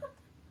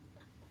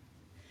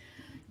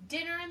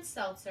 Dinner and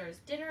seltzers.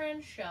 Dinner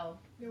and show.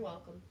 You're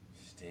welcome.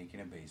 Steak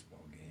and a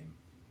baseball game.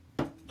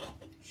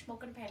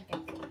 Smoking a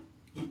pancake.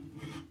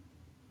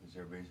 Is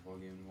there a baseball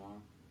game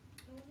tomorrow?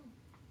 I don't know.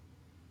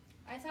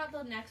 I thought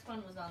the next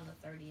one was on the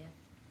 30th.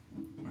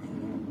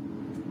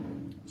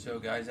 So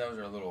guys, that was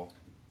our little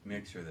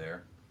mixer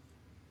there.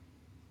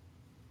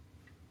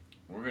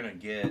 We're gonna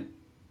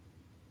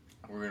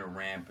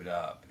ramp it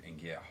up and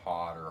get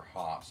hotter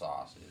hot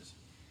sauces.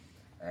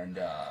 And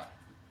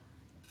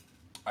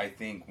I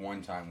think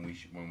one time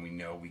when we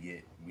know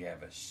we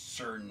have a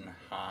certain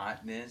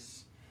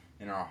hotness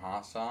in our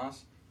hot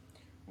sauce,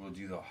 we'll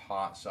do the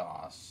hot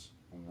sauce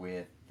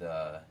with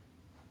the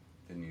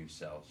new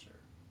seltzer.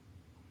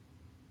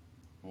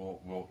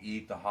 We'll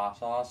eat the hot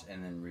sauce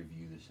and then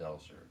review the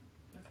seltzer.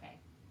 Okay.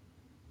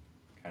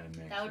 Kind of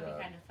mix That would it be up.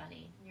 kind of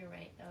funny. You're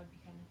right. That would be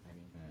kind of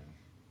funny. Yeah.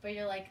 But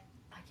you're like,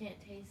 I can't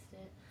taste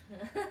it.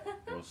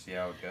 We'll see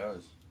how it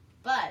goes.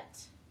 But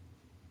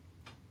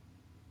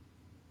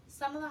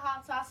some of the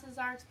hot sauces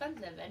are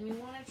expensive, and we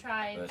want to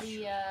try That's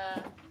the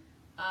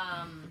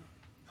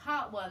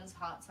Hot Ones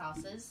hot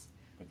sauces.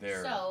 But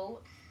they're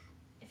So,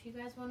 if you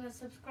guys want to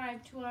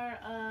subscribe to our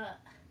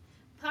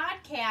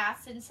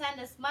podcast and send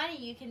us money,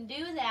 you can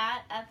do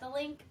that at the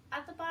link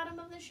at the bottom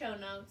of the show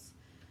notes.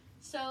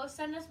 So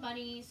send us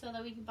money so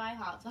that we can buy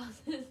hot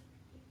sauces.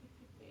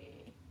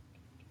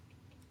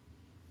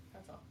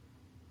 That's all.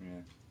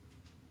 yeah.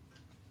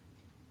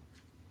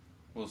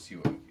 We'll see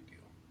what we can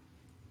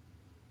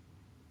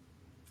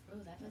do.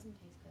 Ooh, that doesn't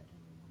taste good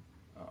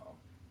anymore. Uh-oh.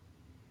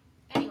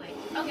 Anyway,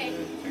 okay.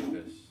 Take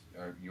this.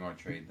 Or you want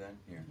to trade then?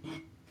 Here.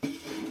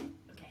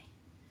 Okay.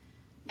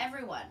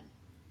 Everyone,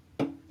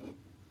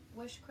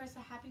 wish Chris a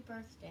happy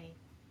birthday.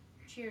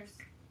 Cheers.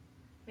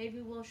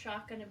 Maybe we'll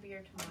shotgun a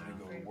beer tomorrow I'm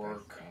gonna go for to your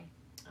work. birthday.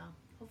 Oh,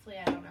 hopefully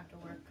I don't have to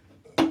work.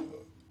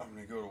 I'm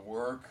gonna go to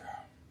work.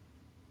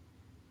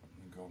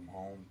 I'm gonna go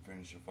home,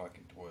 finish the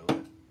fucking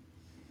toilet.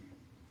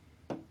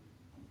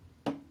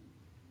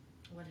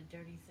 What a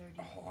dirty 30.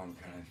 All I'm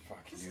gonna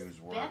fucking This do is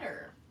is work.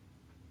 better.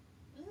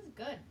 This is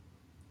good.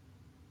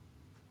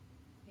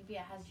 Maybe it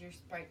has your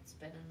Sprite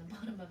spit in the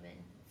bottom of it.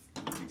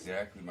 That's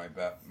exactly my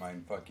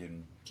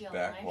fucking Delicious.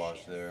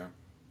 backwash there.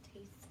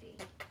 Tasty.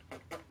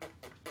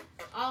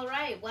 All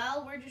right.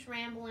 Well, we're just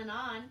rambling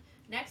on.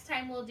 Next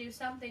time we'll do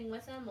something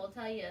with them. We'll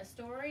tell you a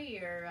story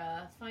or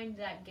find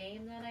that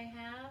game that I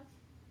have.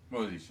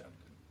 We'll do something.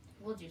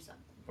 We'll do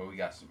something. But we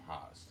got some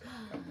hot stuff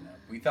coming up.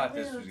 We thought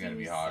this We'll was gonna do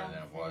be hotter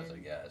than it was, I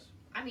something. guess.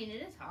 I mean,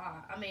 it is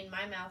hot. I mean,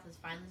 my mouth is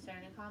finally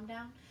starting to calm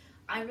down.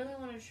 I really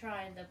want to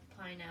try the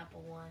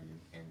pineapple one,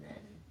 and then,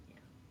 yeah.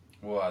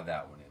 We'll add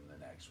that one in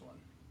the next one.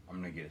 I'm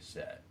gonna get a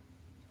set.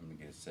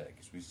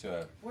 Because we still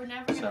have. We're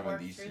never going to Some of work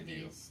these through to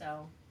do. these,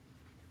 so,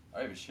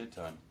 I have a shit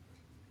ton.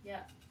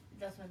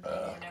 that's one thing.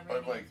 We're never I have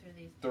going to like get through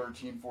these.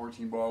 13,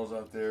 14 bottles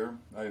out there.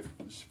 I have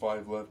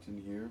 5 left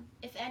in here.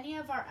 If any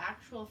of our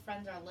actual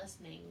friends are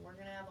listening, we're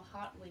going to have a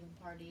hot wing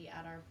party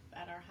at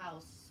our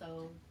house,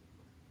 so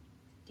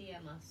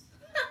DM us.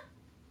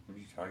 What are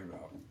you talking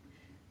about?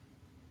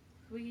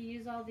 We can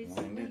use all these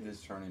When did wings.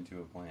 this turn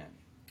into a plan?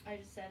 I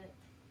just said it.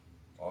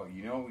 Oh,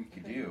 you know what we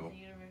could Put it in do? the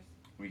universe.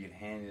 We could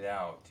hand it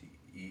out to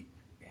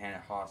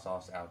hand hot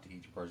sauce out to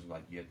each person.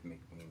 Like, you have to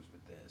make wings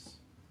with this.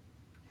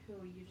 Who?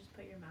 You just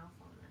put your mouth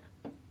on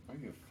that. I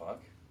don't give a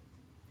fuck.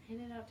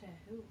 Hand it out to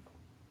who?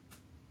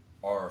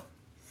 Our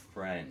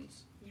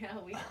friends. Yeah,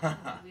 we don't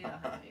have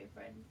any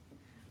friends.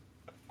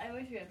 I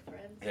wish we had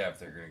friends. Yeah, if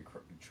they're going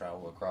to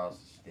travel across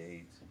the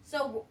states.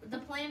 So the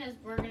plan is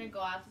we're gonna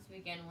go out this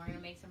weekend. We're gonna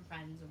make some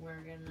friends.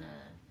 We're gonna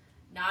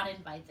not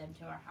invite them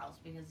to our house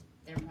because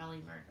they're probably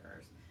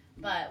murderers.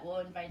 But we'll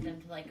invite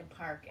them to like a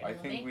park and I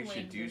we'll think make we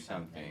should wings do or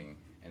something,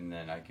 and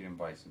then I can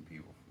invite some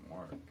people from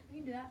work. We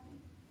can do that.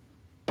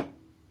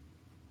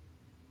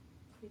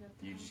 Clean up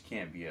the You house. just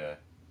can't be a...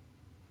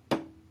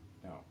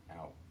 No,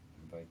 out.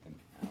 Invite them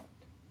out.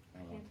 I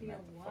don't want Can't be them a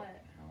at the what?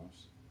 fucking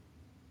house.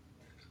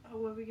 Oh,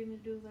 what are we gonna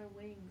do with our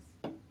wings?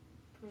 Put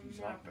them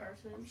in our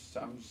Exactly. purses.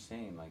 I'm just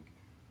saying, like,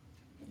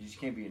 you just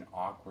can't be an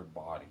awkward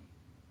body.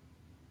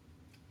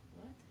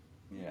 What?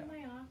 Yeah. Why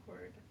am I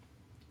awkward?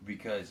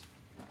 Because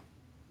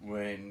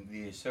when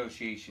the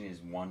association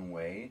is one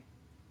way,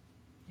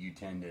 you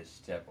tend to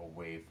step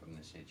away from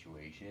the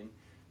situation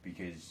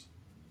because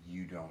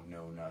you don't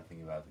know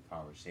nothing about the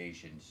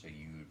conversation, so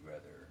you'd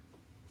rather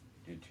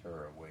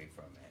deter away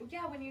from it.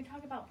 Yeah, when you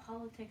talk about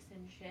politics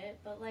and shit,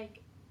 but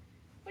like,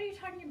 what are you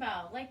talking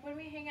about? Like when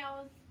we hang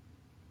out with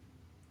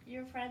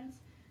your friends,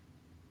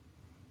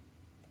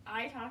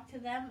 I talk to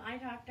them. I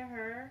talk to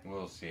her.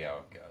 We'll see how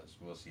it goes.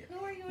 We'll see.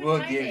 Who are you We'll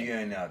inviting? give you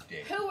an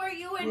update. Who are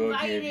you We'll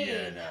inviting? give you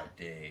an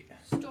update.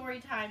 Story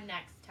time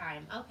next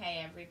time.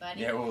 Okay,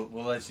 everybody. Yeah, we'll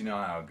let you know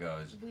how it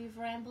goes. We've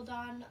rambled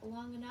on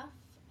long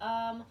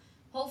enough.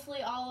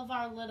 Hopefully all of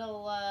our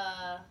little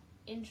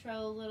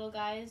intro little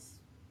guys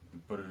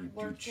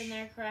worked in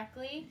there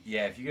correctly.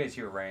 Yeah, if you guys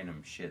hear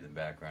random shit in the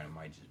background, it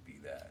might just be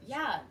that.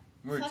 Yeah.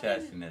 We're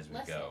testing as we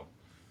go.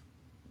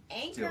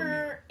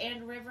 Anchor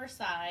and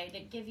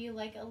Riverside give you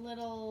like a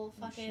little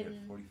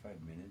fucking... 45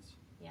 minutes?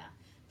 Yeah.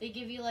 They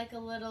give you like a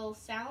little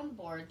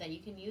soundboard that you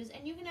can use,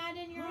 and you can add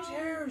in your own... Whose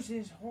hair is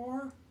this,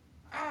 whore?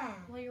 Ah!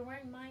 Well, you're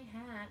wearing my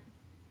hat.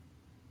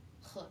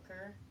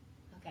 Hooker.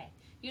 Okay.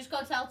 Use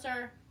code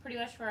SELTZER pretty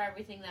much for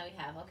everything that we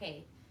have.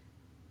 Okay.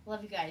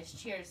 Love you guys.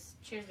 Cheers.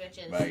 Cheers,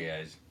 bitches. Bye,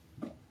 guys.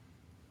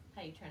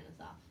 How do you turn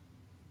this off?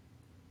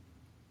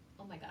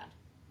 Oh my god.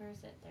 Where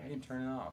is it? There You it can is. turn it off.